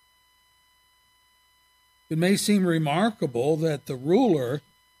 It may seem remarkable that the ruler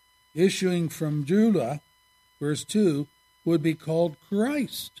issuing from Judah, verse 2, would be called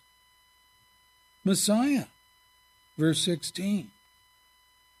Christ, Messiah, verse 16.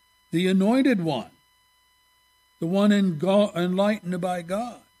 The anointed one, the one enlightened by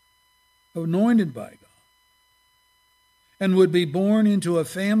God, anointed by God, and would be born into a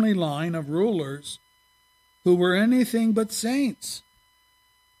family line of rulers who were anything but saints.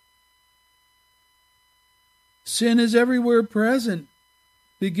 Sin is everywhere present,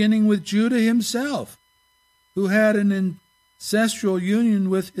 beginning with Judah himself, who had an ancestral union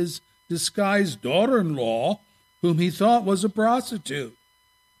with his disguised daughter-in-law, whom he thought was a prostitute.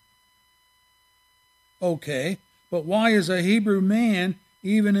 Okay, but why is a Hebrew man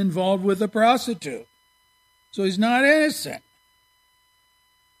even involved with a prostitute? So he's not innocent.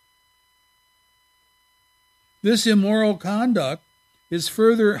 This immoral conduct is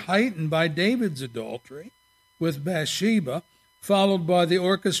further heightened by David's adultery with Bathsheba, followed by the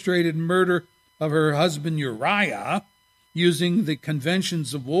orchestrated murder of her husband Uriah, using the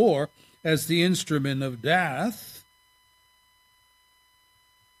conventions of war as the instrument of death,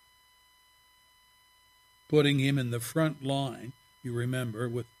 putting him in the front line, you remember,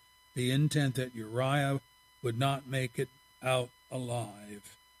 with the intent that Uriah would not make it out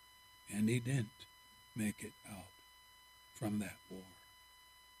alive. And he didn't make it out from that war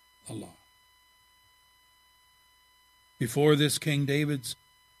alive. Before this, King David's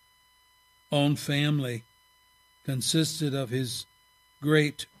own family consisted of his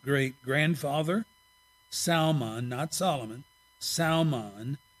great-great-grandfather, Salmon, not Solomon,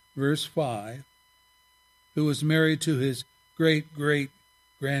 Salmon, verse 5, who was married to his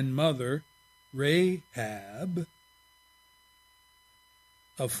great-great-grandmother, Rahab,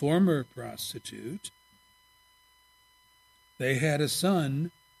 a former prostitute. They had a son,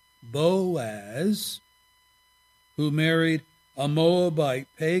 Boaz, who married a Moabite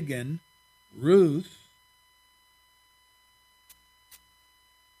pagan, Ruth.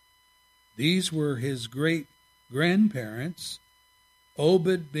 These were his great-grandparents,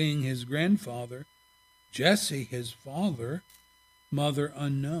 Obed being his grandfather, Jesse his father, mother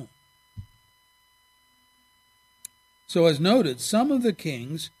unknown. So as noted, some of the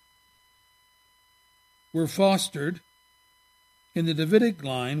kings were fostered in the Davidic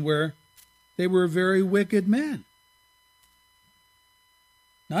line where they were very wicked men.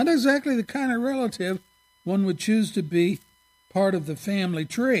 Not exactly the kind of relative one would choose to be part of the family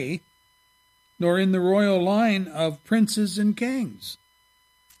tree, nor in the royal line of princes and kings.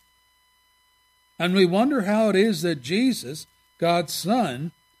 And we wonder how it is that Jesus, God's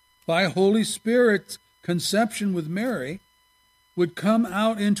Son, by Holy Spirit's conception with Mary, would come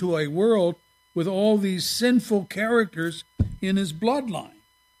out into a world with all these sinful characters in his bloodline.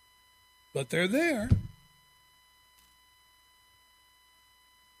 But they're there.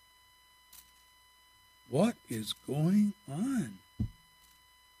 What is going on?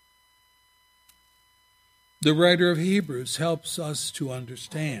 The writer of Hebrews helps us to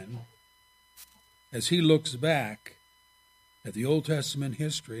understand as he looks back at the Old Testament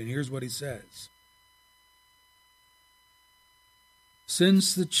history, and here's what he says.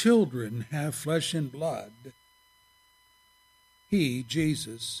 Since the children have flesh and blood, he,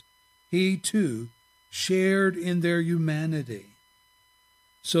 Jesus, he too shared in their humanity,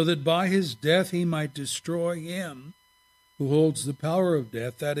 so that by his death he might destroy him who holds the power of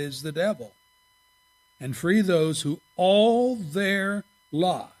death, that is, the devil, and free those who all their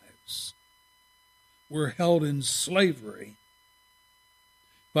lives were held in slavery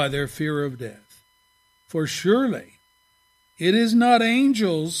by their fear of death. For surely it is not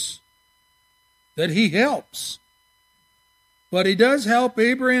angels that he helps, but he does help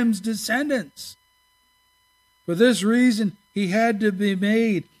Abraham's descendants. For this reason, he had to be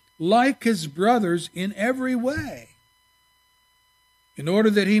made like his brothers in every way, in order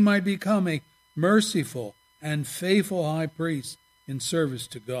that he might become a merciful and faithful high priest in service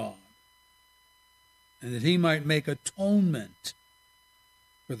to God, and that he might make atonement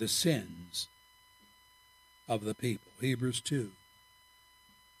for the sins of the people. Hebrews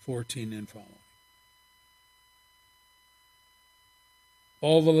 2:14 and following.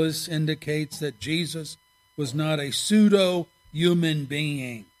 All of this indicates that Jesus was not a pseudo-human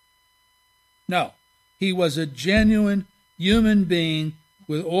being. No, he was a genuine human being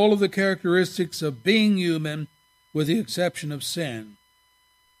with all of the characteristics of being human, with the exception of sin.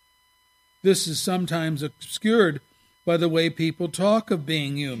 This is sometimes obscured by the way people talk of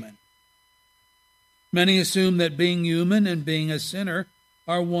being human. Many assume that being human and being a sinner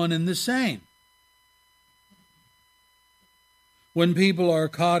are one and the same. When people are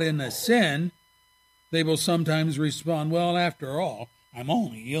caught in a sin, they will sometimes respond, well, after all, I'm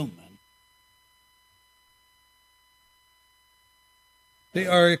only human. They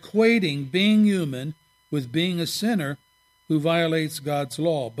are equating being human with being a sinner who violates God's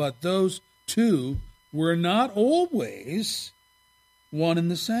law. But those two were not always one and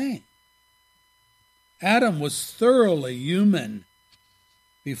the same. Adam was thoroughly human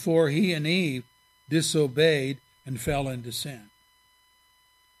before he and Eve disobeyed and fell into sin.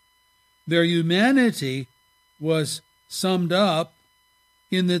 Their humanity was summed up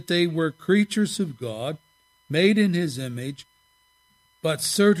in that they were creatures of God, made in his image, but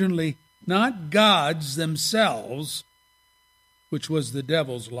certainly not gods themselves, which was the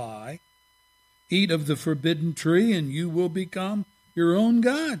devil's lie. Eat of the forbidden tree and you will become your own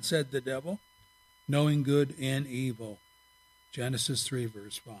God, said the devil, knowing good and evil. Genesis 3,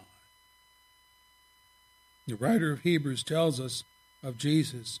 verse 5. The writer of Hebrews tells us of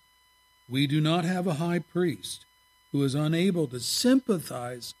Jesus, we do not have a high priest who is unable to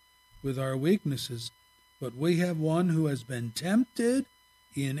sympathize with our weaknesses, but we have one who has been tempted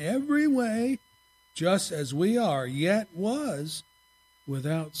in every way, just as we are, yet was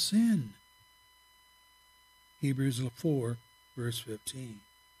without sin. Hebrews 4, verse 15.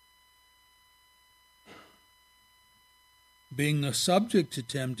 Being a subject to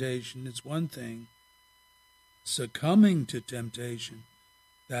temptation is one thing. Succumbing to temptation,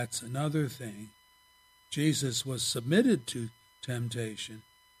 that's another thing. Jesus was submitted to temptation,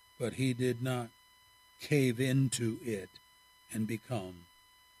 but he did not cave into it and become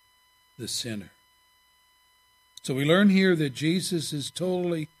the sinner. So we learn here that Jesus is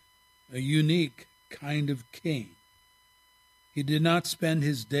totally a unique kind of king. He did not spend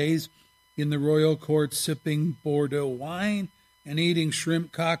his days in the royal court sipping Bordeaux wine and eating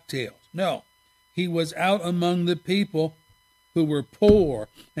shrimp cocktails. No, he was out among the people who were poor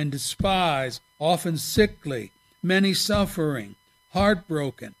and despised, often sickly, many suffering,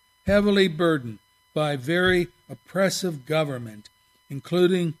 heartbroken, heavily burdened by very oppressive government,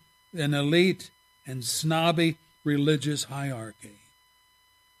 including an elite and snobby religious hierarchy.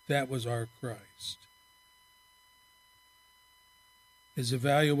 That was our Christ. His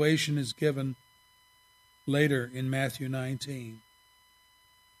evaluation is given later in Matthew 19.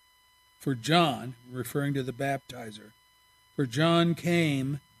 For John, referring to the baptizer, for John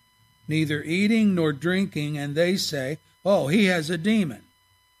came neither eating nor drinking, and they say, oh, he has a demon.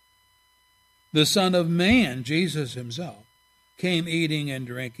 The Son of Man, Jesus himself, came eating and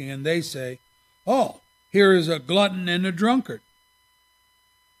drinking, and they say, oh, here is a glutton and a drunkard,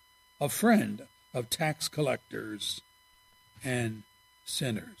 a friend of tax collectors and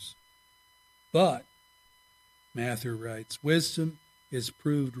sinners. But, Matthew writes, wisdom is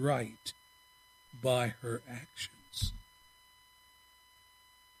proved right by her actions.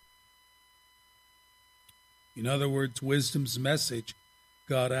 In other words, wisdom's message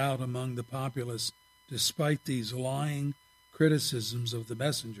got out among the populace despite these lying criticisms of the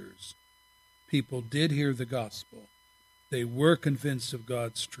messengers. People did hear the gospel. They were convinced of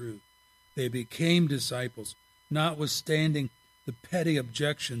God's truth. They became disciples, notwithstanding the petty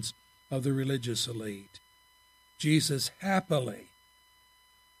objections of the religious elite. Jesus happily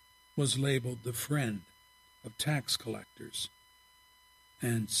was labeled the friend of tax collectors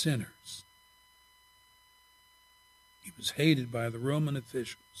and sinners. He was hated by the Roman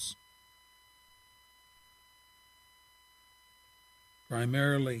officials,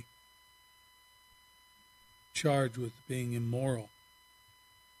 primarily charged with being immoral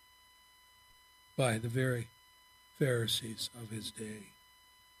by the very Pharisees of his day.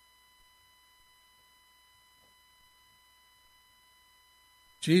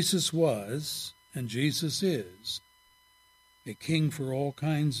 Jesus was, and Jesus is, a king for all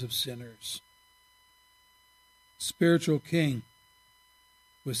kinds of sinners. Spiritual king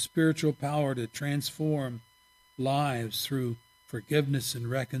with spiritual power to transform lives through forgiveness and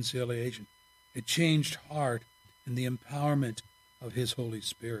reconciliation, a changed heart, and the empowerment of his Holy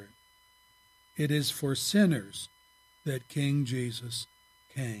Spirit. It is for sinners that King Jesus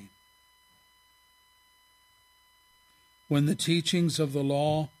came. When the teachings of the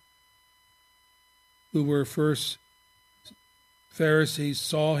law, who were first Pharisees,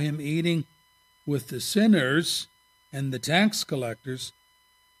 saw him eating with the sinners and the tax collectors,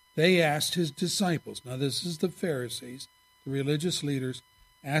 they asked his disciples. Now this is the Pharisees, the religious leaders,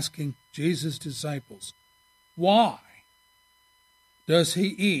 asking Jesus' disciples, why does he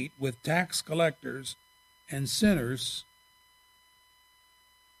eat with tax collectors and sinners?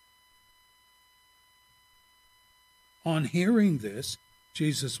 On hearing this,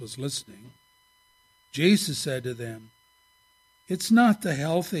 Jesus was listening. Jesus said to them, it's not the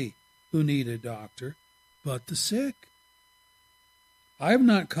healthy who need a doctor, but the sick. I have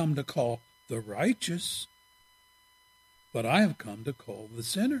not come to call the righteous, but I have come to call the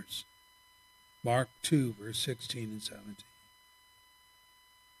sinners. Mark 2, verse 16 and 17.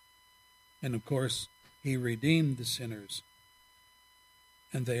 And of course, he redeemed the sinners,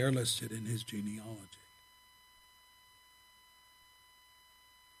 and they are listed in his genealogy.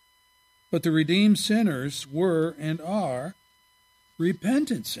 But the redeemed sinners were and are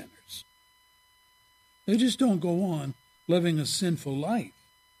repentant sinners. They just don't go on living a sinful life.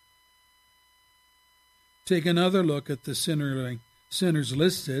 Take another look at the sinners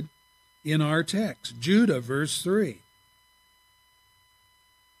listed in our text. Judah, verse 3.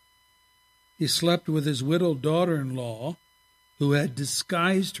 He slept with his widowed daughter-in-law, who had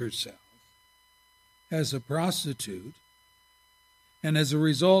disguised herself as a prostitute, and as a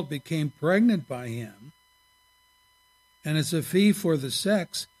result became pregnant by him. And as a fee for the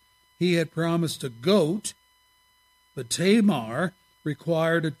sex, he had promised a goat, but Tamar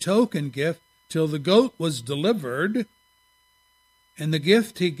required a token gift till the goat was delivered, and the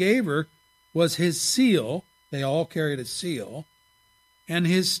gift he gave her was his seal. They all carried a seal, and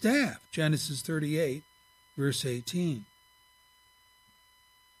his staff. Genesis 38, verse 18.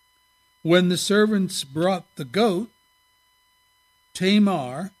 When the servants brought the goat,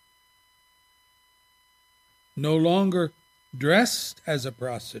 Tamar, no longer dressed as a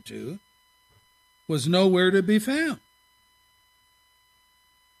prostitute, was nowhere to be found.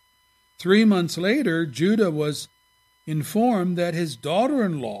 3 months later, Judah was informed that his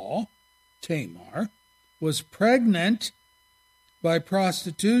daughter-in-law, Tamar, was pregnant by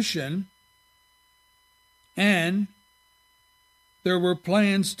prostitution, and there were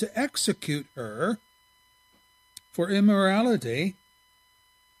plans to execute her for immorality,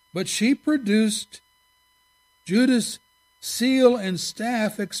 but she produced Judah's seal and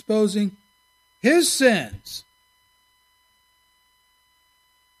staff, exposing his sins.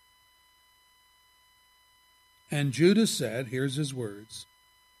 And Judah said, here's his words,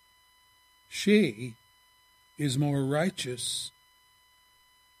 "She is more righteous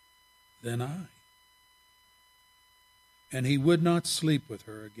than I." And he would not sleep with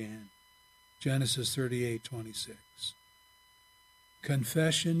her again. Genesis 38:26.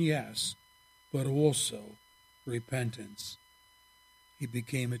 Confession, yes, but also repentance. He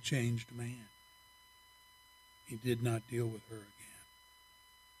became a changed man. He did not deal with her again.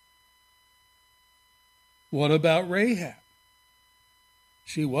 What about Rahab?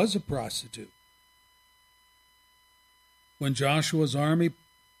 She was a prostitute. When Joshua's army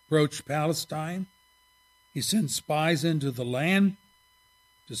approached Palestine, he sent spies into the land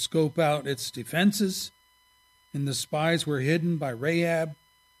to scope out its defenses, and the spies were hidden by Rahab,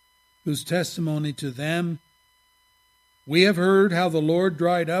 whose testimony to them, "We have heard how the Lord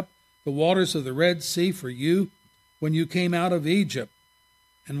dried up the waters of the Red Sea for you when you came out of Egypt,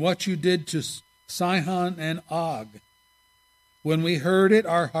 and what you did to Sihon and Og. When we heard it,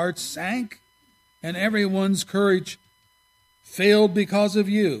 our hearts sank, and everyone's courage failed because of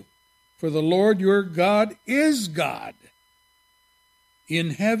you. For the Lord your God is God,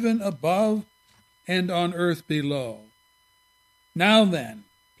 in heaven above and on earth below. Now then,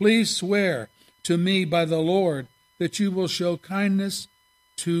 please swear to me by the Lord that you will show kindness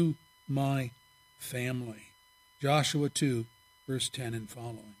to my family." Joshua 2, verse 10 and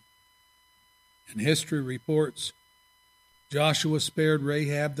following. And history reports Joshua spared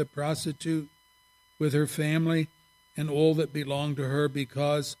Rahab the prostitute with her family and all that belonged to her,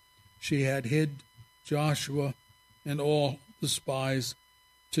 because she had hid Joshua and all the spies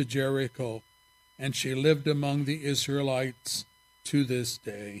to Jericho, and she lived among the Israelites to this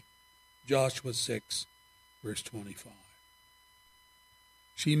day. Joshua 6, verse 25.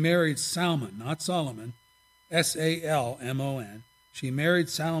 She married Salmon, not Solomon, Salmon. She married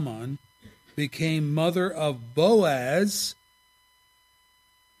Salmon, became mother of Boaz.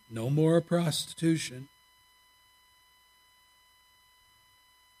 No more prostitution.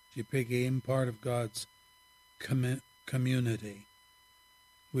 She became part of God's community.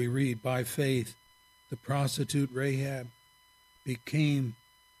 We read, by faith, the prostitute Rahab became,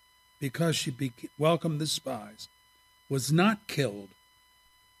 because she welcomed the spies, was not killed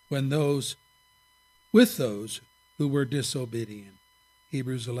with those who were disobedient.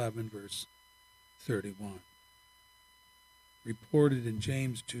 Hebrews 11, verse 31. Reported in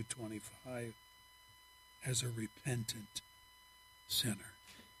James 2:25 as a repentant sinner.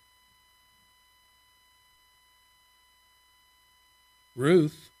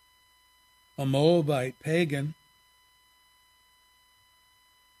 Ruth, a Moabite pagan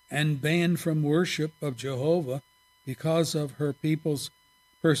and banned from worship of Jehovah because of her people's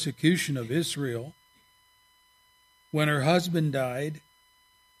persecution of Israel, When her husband died,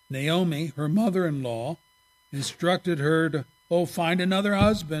 Naomi, her mother-in-law, instructed her to find another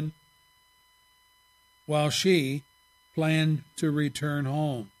husband, while she planned to return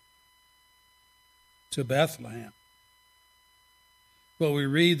home to Bethlehem. But we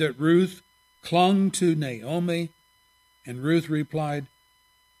read that Ruth clung to Naomi, and Ruth replied,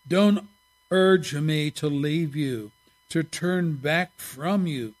 "Don't urge me to leave you, to turn back from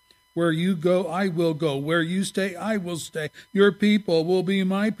you. Where you go, I will go. Where you stay, I will stay. Your people will be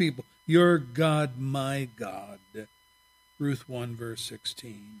my people. Your God, my God." Ruth 1, verse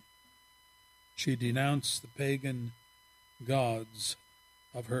 16. She denounced the pagan gods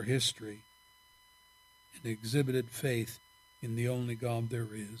of her history and exhibited faith in the only God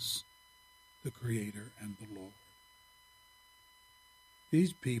there is, the Creator and the Lord.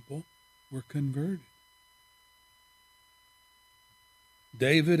 These people were converted.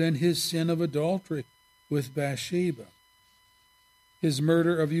 David and his sin of adultery with Bathsheba, his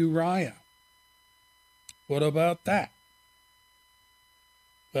murder of Uriah. What about that?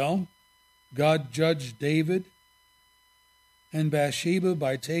 Well, God judged David and Bathsheba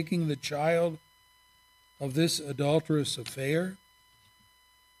by taking the child of this adulterous affair.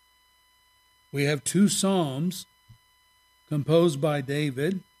 We have 2 psalms composed by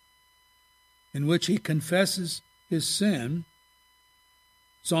David in which he confesses his sin.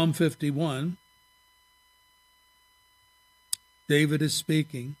 Psalm 51, David is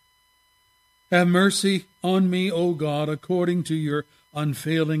speaking. "Have mercy on me, O God, according to your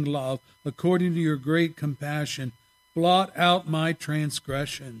unfailing love, according to your great compassion. Blot out my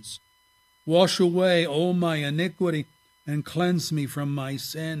transgressions. Wash away all my iniquity and cleanse me from my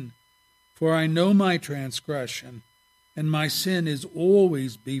sin. For I know my transgression, and my sin is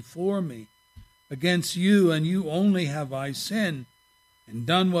always before me. Against you and you only have I sinned, and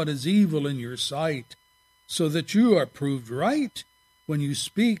done what is evil in your sight, so that you are proved right when you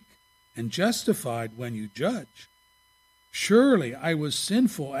speak and justified when you judge. Surely I was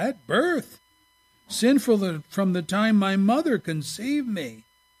sinful at birth, sinful from the time my mother conceived me.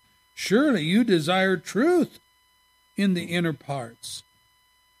 Surely you desire truth in the inner parts.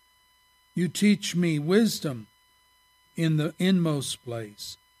 You teach me wisdom in the inmost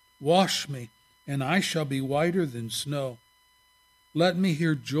place. Wash me, and I shall be whiter than snow. Let me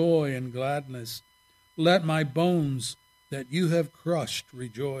hear joy and gladness. Let my bones that you have crushed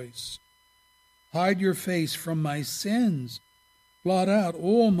rejoice. Hide your face from my sins. Blot out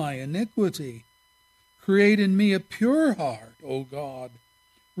all my iniquity. Create in me a pure heart, O God.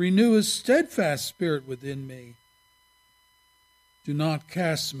 Renew a steadfast spirit within me. Do not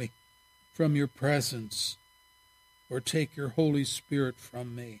cast me from your presence, or take your Holy Spirit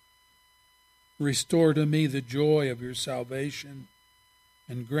from me. Restore to me the joy of your salvation,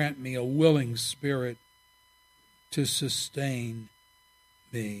 and grant me a willing spirit to sustain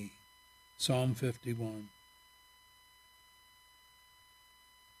me. Psalm 51.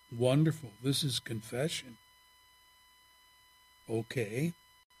 Wonderful. This is confession. Okay.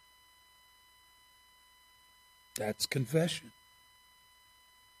 That's confession.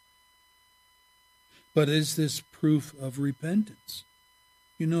 But is this proof of repentance?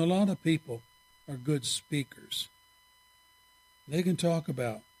 You know, a lot of people are good speakers. They can talk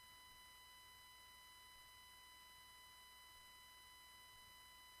about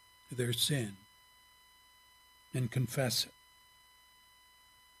their sin and confess it,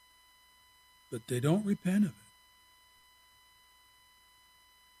 but they don't repent of it.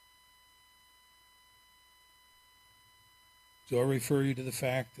 So I refer you to the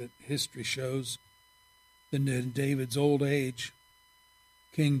fact that history shows that in David's old age,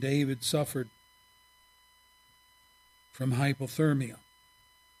 King David suffered from hypothermia.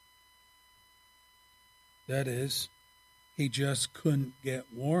 That is, he just couldn't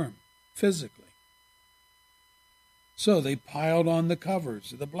get warm physically. So they piled on the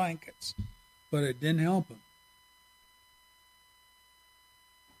covers, the blankets, but it didn't help him.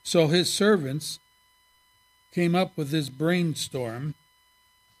 So his servants came up with this brainstorm.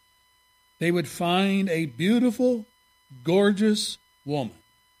 They would find a beautiful, gorgeous woman,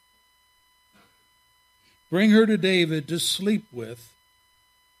 bring her to David to sleep with,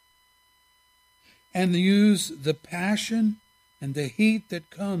 and use the passion and the heat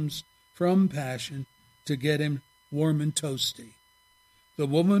that comes from passion to get him warm and toasty. The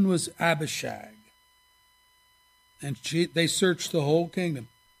woman was Abishag, and they searched the whole kingdom.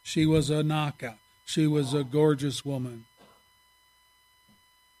 She was a knockout. She was a gorgeous woman.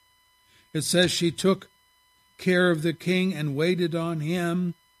 It says she took care of the king and waited on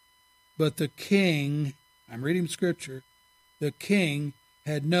him, but the king, I'm reading scripture, the king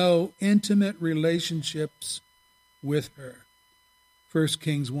had no intimate relationships with her. 1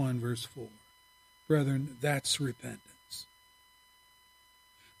 Kings 1, verse 4. Brethren, that's repentance.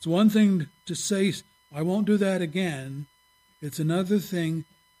 It's one thing to say, I won't do that again. It's another thing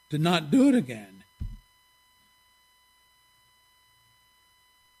to not do it again.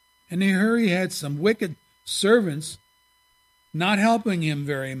 And here he had some wicked servants not helping him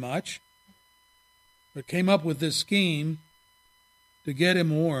very much, but came up with this scheme to get him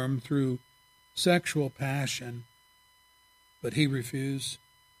warm through sexual passion, but he refused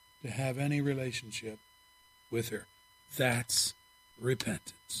to have any relationship with her. That's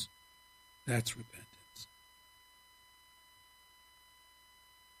repentance. That's repentance.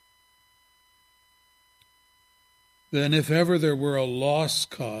 Then if ever there were a lost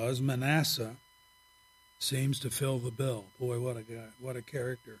cause, Manasseh seems to fill the bill. Boy, what a guy, what a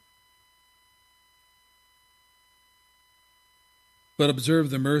character. But observe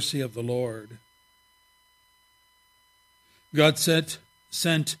the mercy of the Lord. God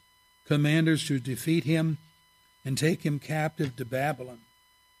sent commanders to defeat him and take him captive to Babylon.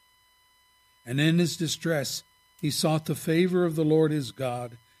 And in his distress, he sought the favor of the Lord his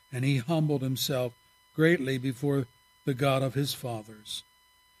God, and he humbled himself greatly before the God of his fathers.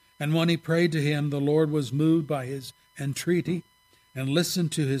 And when he prayed to him, the Lord was moved by his entreaty and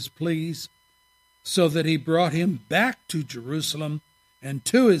listened to his pleas, so that he brought him back to Jerusalem and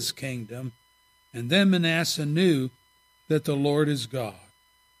to his kingdom. And then Manasseh knew that the Lord is God.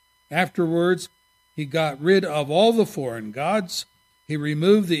 Afterwards, he got rid of all the foreign gods. He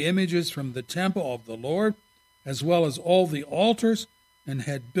removed the images from the temple of the Lord, as well as all the altars he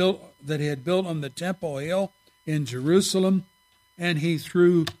had built on the temple hill in Jerusalem, and he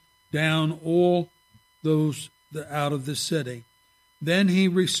threw down all those out of the city. Then he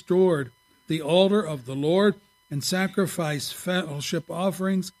restored the altar of the Lord and sacrificed fellowship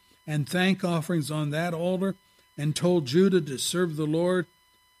offerings and thank offerings on that altar, and told Judah to serve the Lord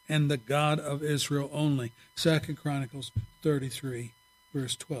and the God of Israel only. 2 Chronicles 33,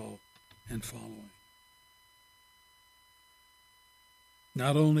 verse 12 and following.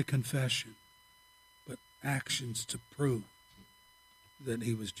 Not only confession, but actions to prove that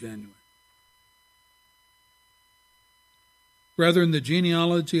he was genuine. Brethren, the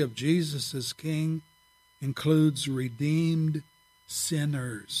genealogy of Jesus as King includes redeemed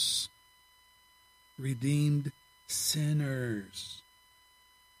sinners. Redeemed sinners.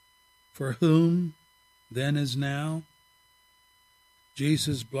 For whom, then as now,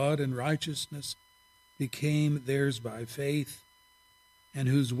 Jesus' blood and righteousness became theirs by faith, and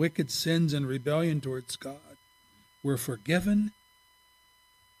whose wicked sins and rebellion towards God were forgiven,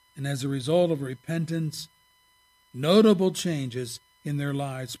 and as a result of repentance, notable changes in their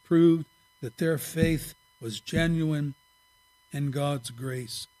lives proved that their faith was genuine and God's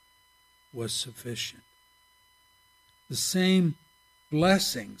grace was sufficient. The same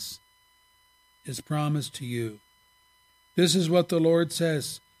blessings is promised to you. This is what the Lord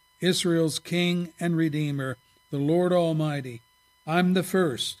says, Israel's King and Redeemer, the Lord Almighty. I'm the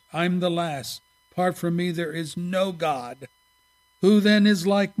first, I'm the last. Apart from me there is no God. Who then is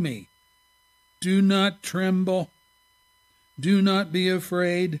like me? Do not tremble. Do not be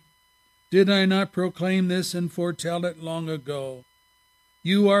afraid. Did I not proclaim this and foretell it long ago?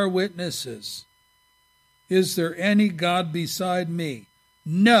 You are witnesses. Is there any God beside me?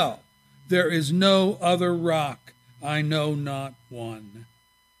 No, there is no other rock. I know not one.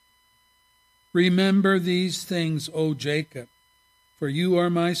 Remember these things, O Jacob, for you are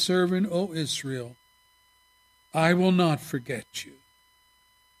my servant, O Israel. I will not forget you.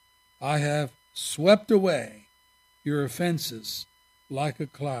 I have swept away your offenses like a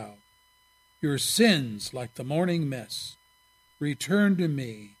cloud, your sins like the morning mist. Return to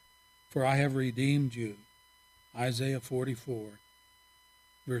me, for I have redeemed you. Isaiah 44,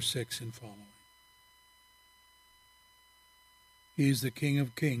 verse 6 and following. He's the King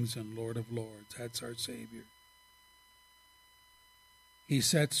of kings and Lord of lords. That's our Savior. He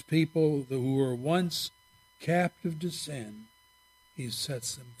sets people who were once captive to sin, he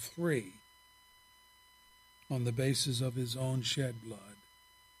sets them free on the basis of his own shed blood,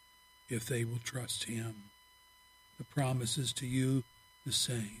 if they will trust him. The promise is to you the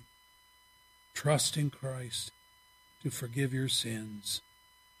same. Trust in Christ to forgive your sins.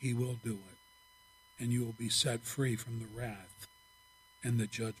 He will do it, and you will be set free from the wrath and the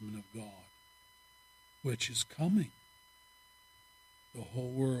judgment of God, which is coming. The whole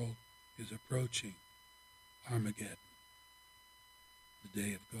world is approaching Armageddon, the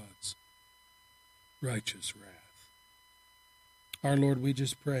day of God's righteous wrath. Our Lord, we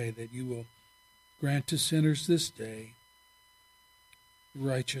just pray that you will grant to sinners this day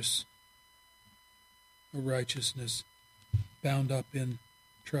righteous a righteousness bound up in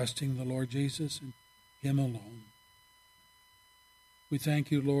trusting the Lord Jesus and Him alone. We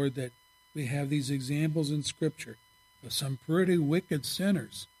thank you, Lord, that we have these examples in Scripture of some pretty wicked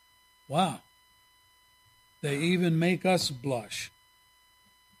sinners. Wow. They even make us blush.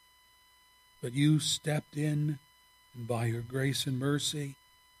 But you stepped in, and by your grace and mercy,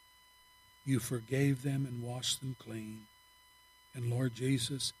 you forgave them and washed them clean. And Lord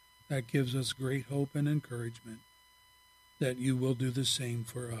Jesus, that gives us great hope and encouragement that you will do the same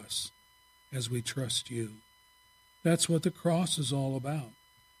for us as we trust you. That's what the cross is all about.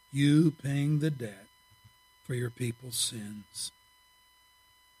 You paying the debt for your people's sins.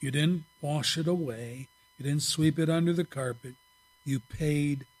 You didn't wash it away. You didn't sweep it under the carpet. You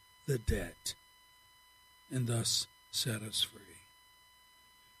paid the debt and thus set us free.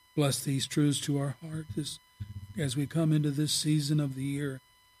 Bless these truths to our heart as we come into this season of the year.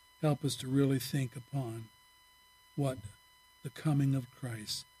 Help us to really think upon what the coming of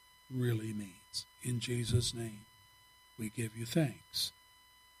Christ really means. In Jesus' name, we give you thanks.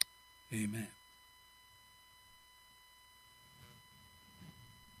 Amen.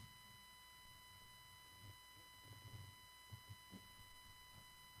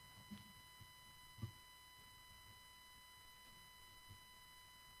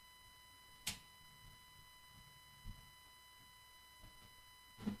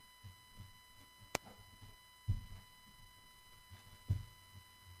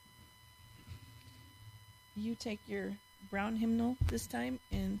 You take your brown hymnal this time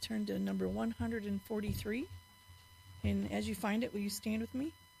and turn to number 143. And as you find it, will you stand with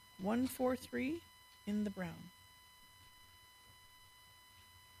me? 143 in the brown.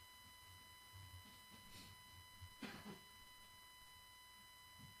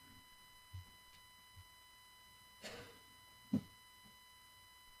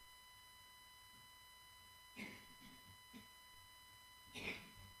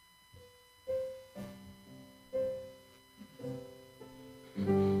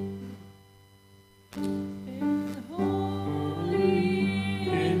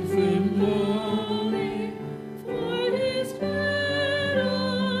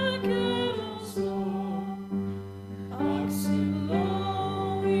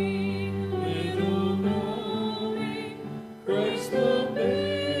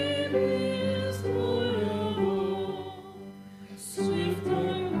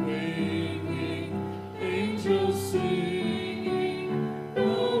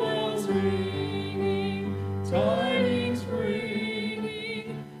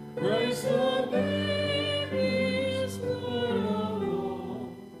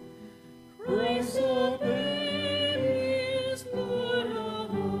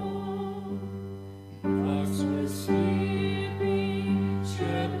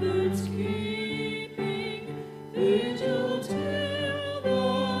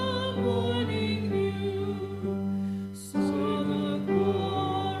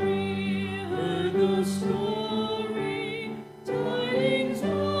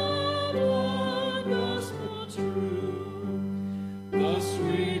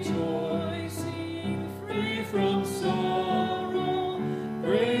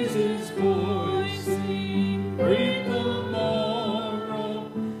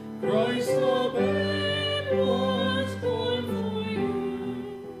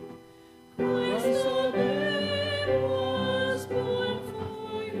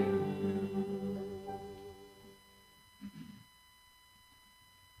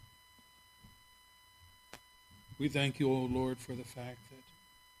 We thank you, O Lord, for the fact that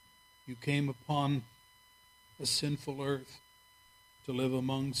you came upon a sinful earth to live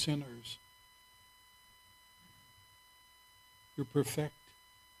among sinners. Your perfect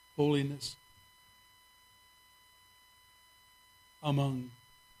holiness among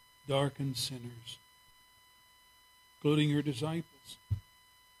darkened sinners, including your disciples.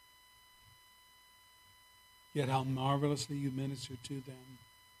 Yet how marvelously you ministered to them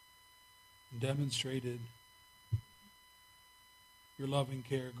and demonstrated your loving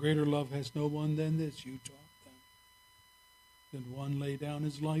care. Greater love has no one than this, you taught them. Then one lay down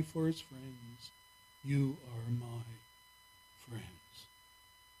his life for his friends. You are my friends.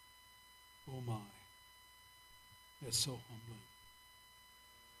 Oh my, that's so humbling.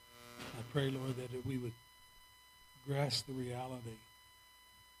 I pray, Lord, that we would grasp the reality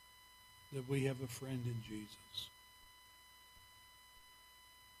that we have a friend in Jesus.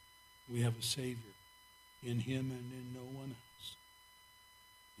 We have a Savior in him and in no one else.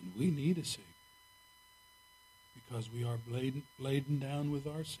 And we need a Savior because we are laden down with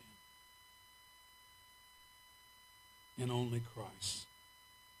our sin. And only Christ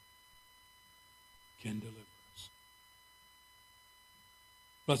can deliver us.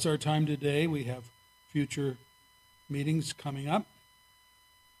 Bless our time today. We have future meetings coming up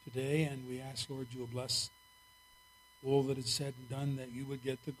today, and we ask, Lord, you will bless all that is said and done, that you would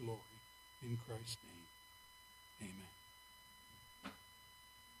get the glory. In Christ's name, amen.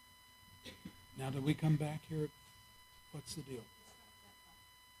 Now, do we come back here? What's the deal?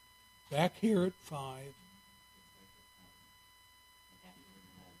 Back here at 5.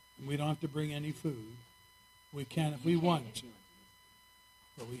 And we don't have to bring any food. We can if we want to.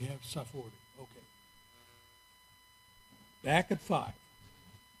 But we have stuff ordered. Okay. Back at 5.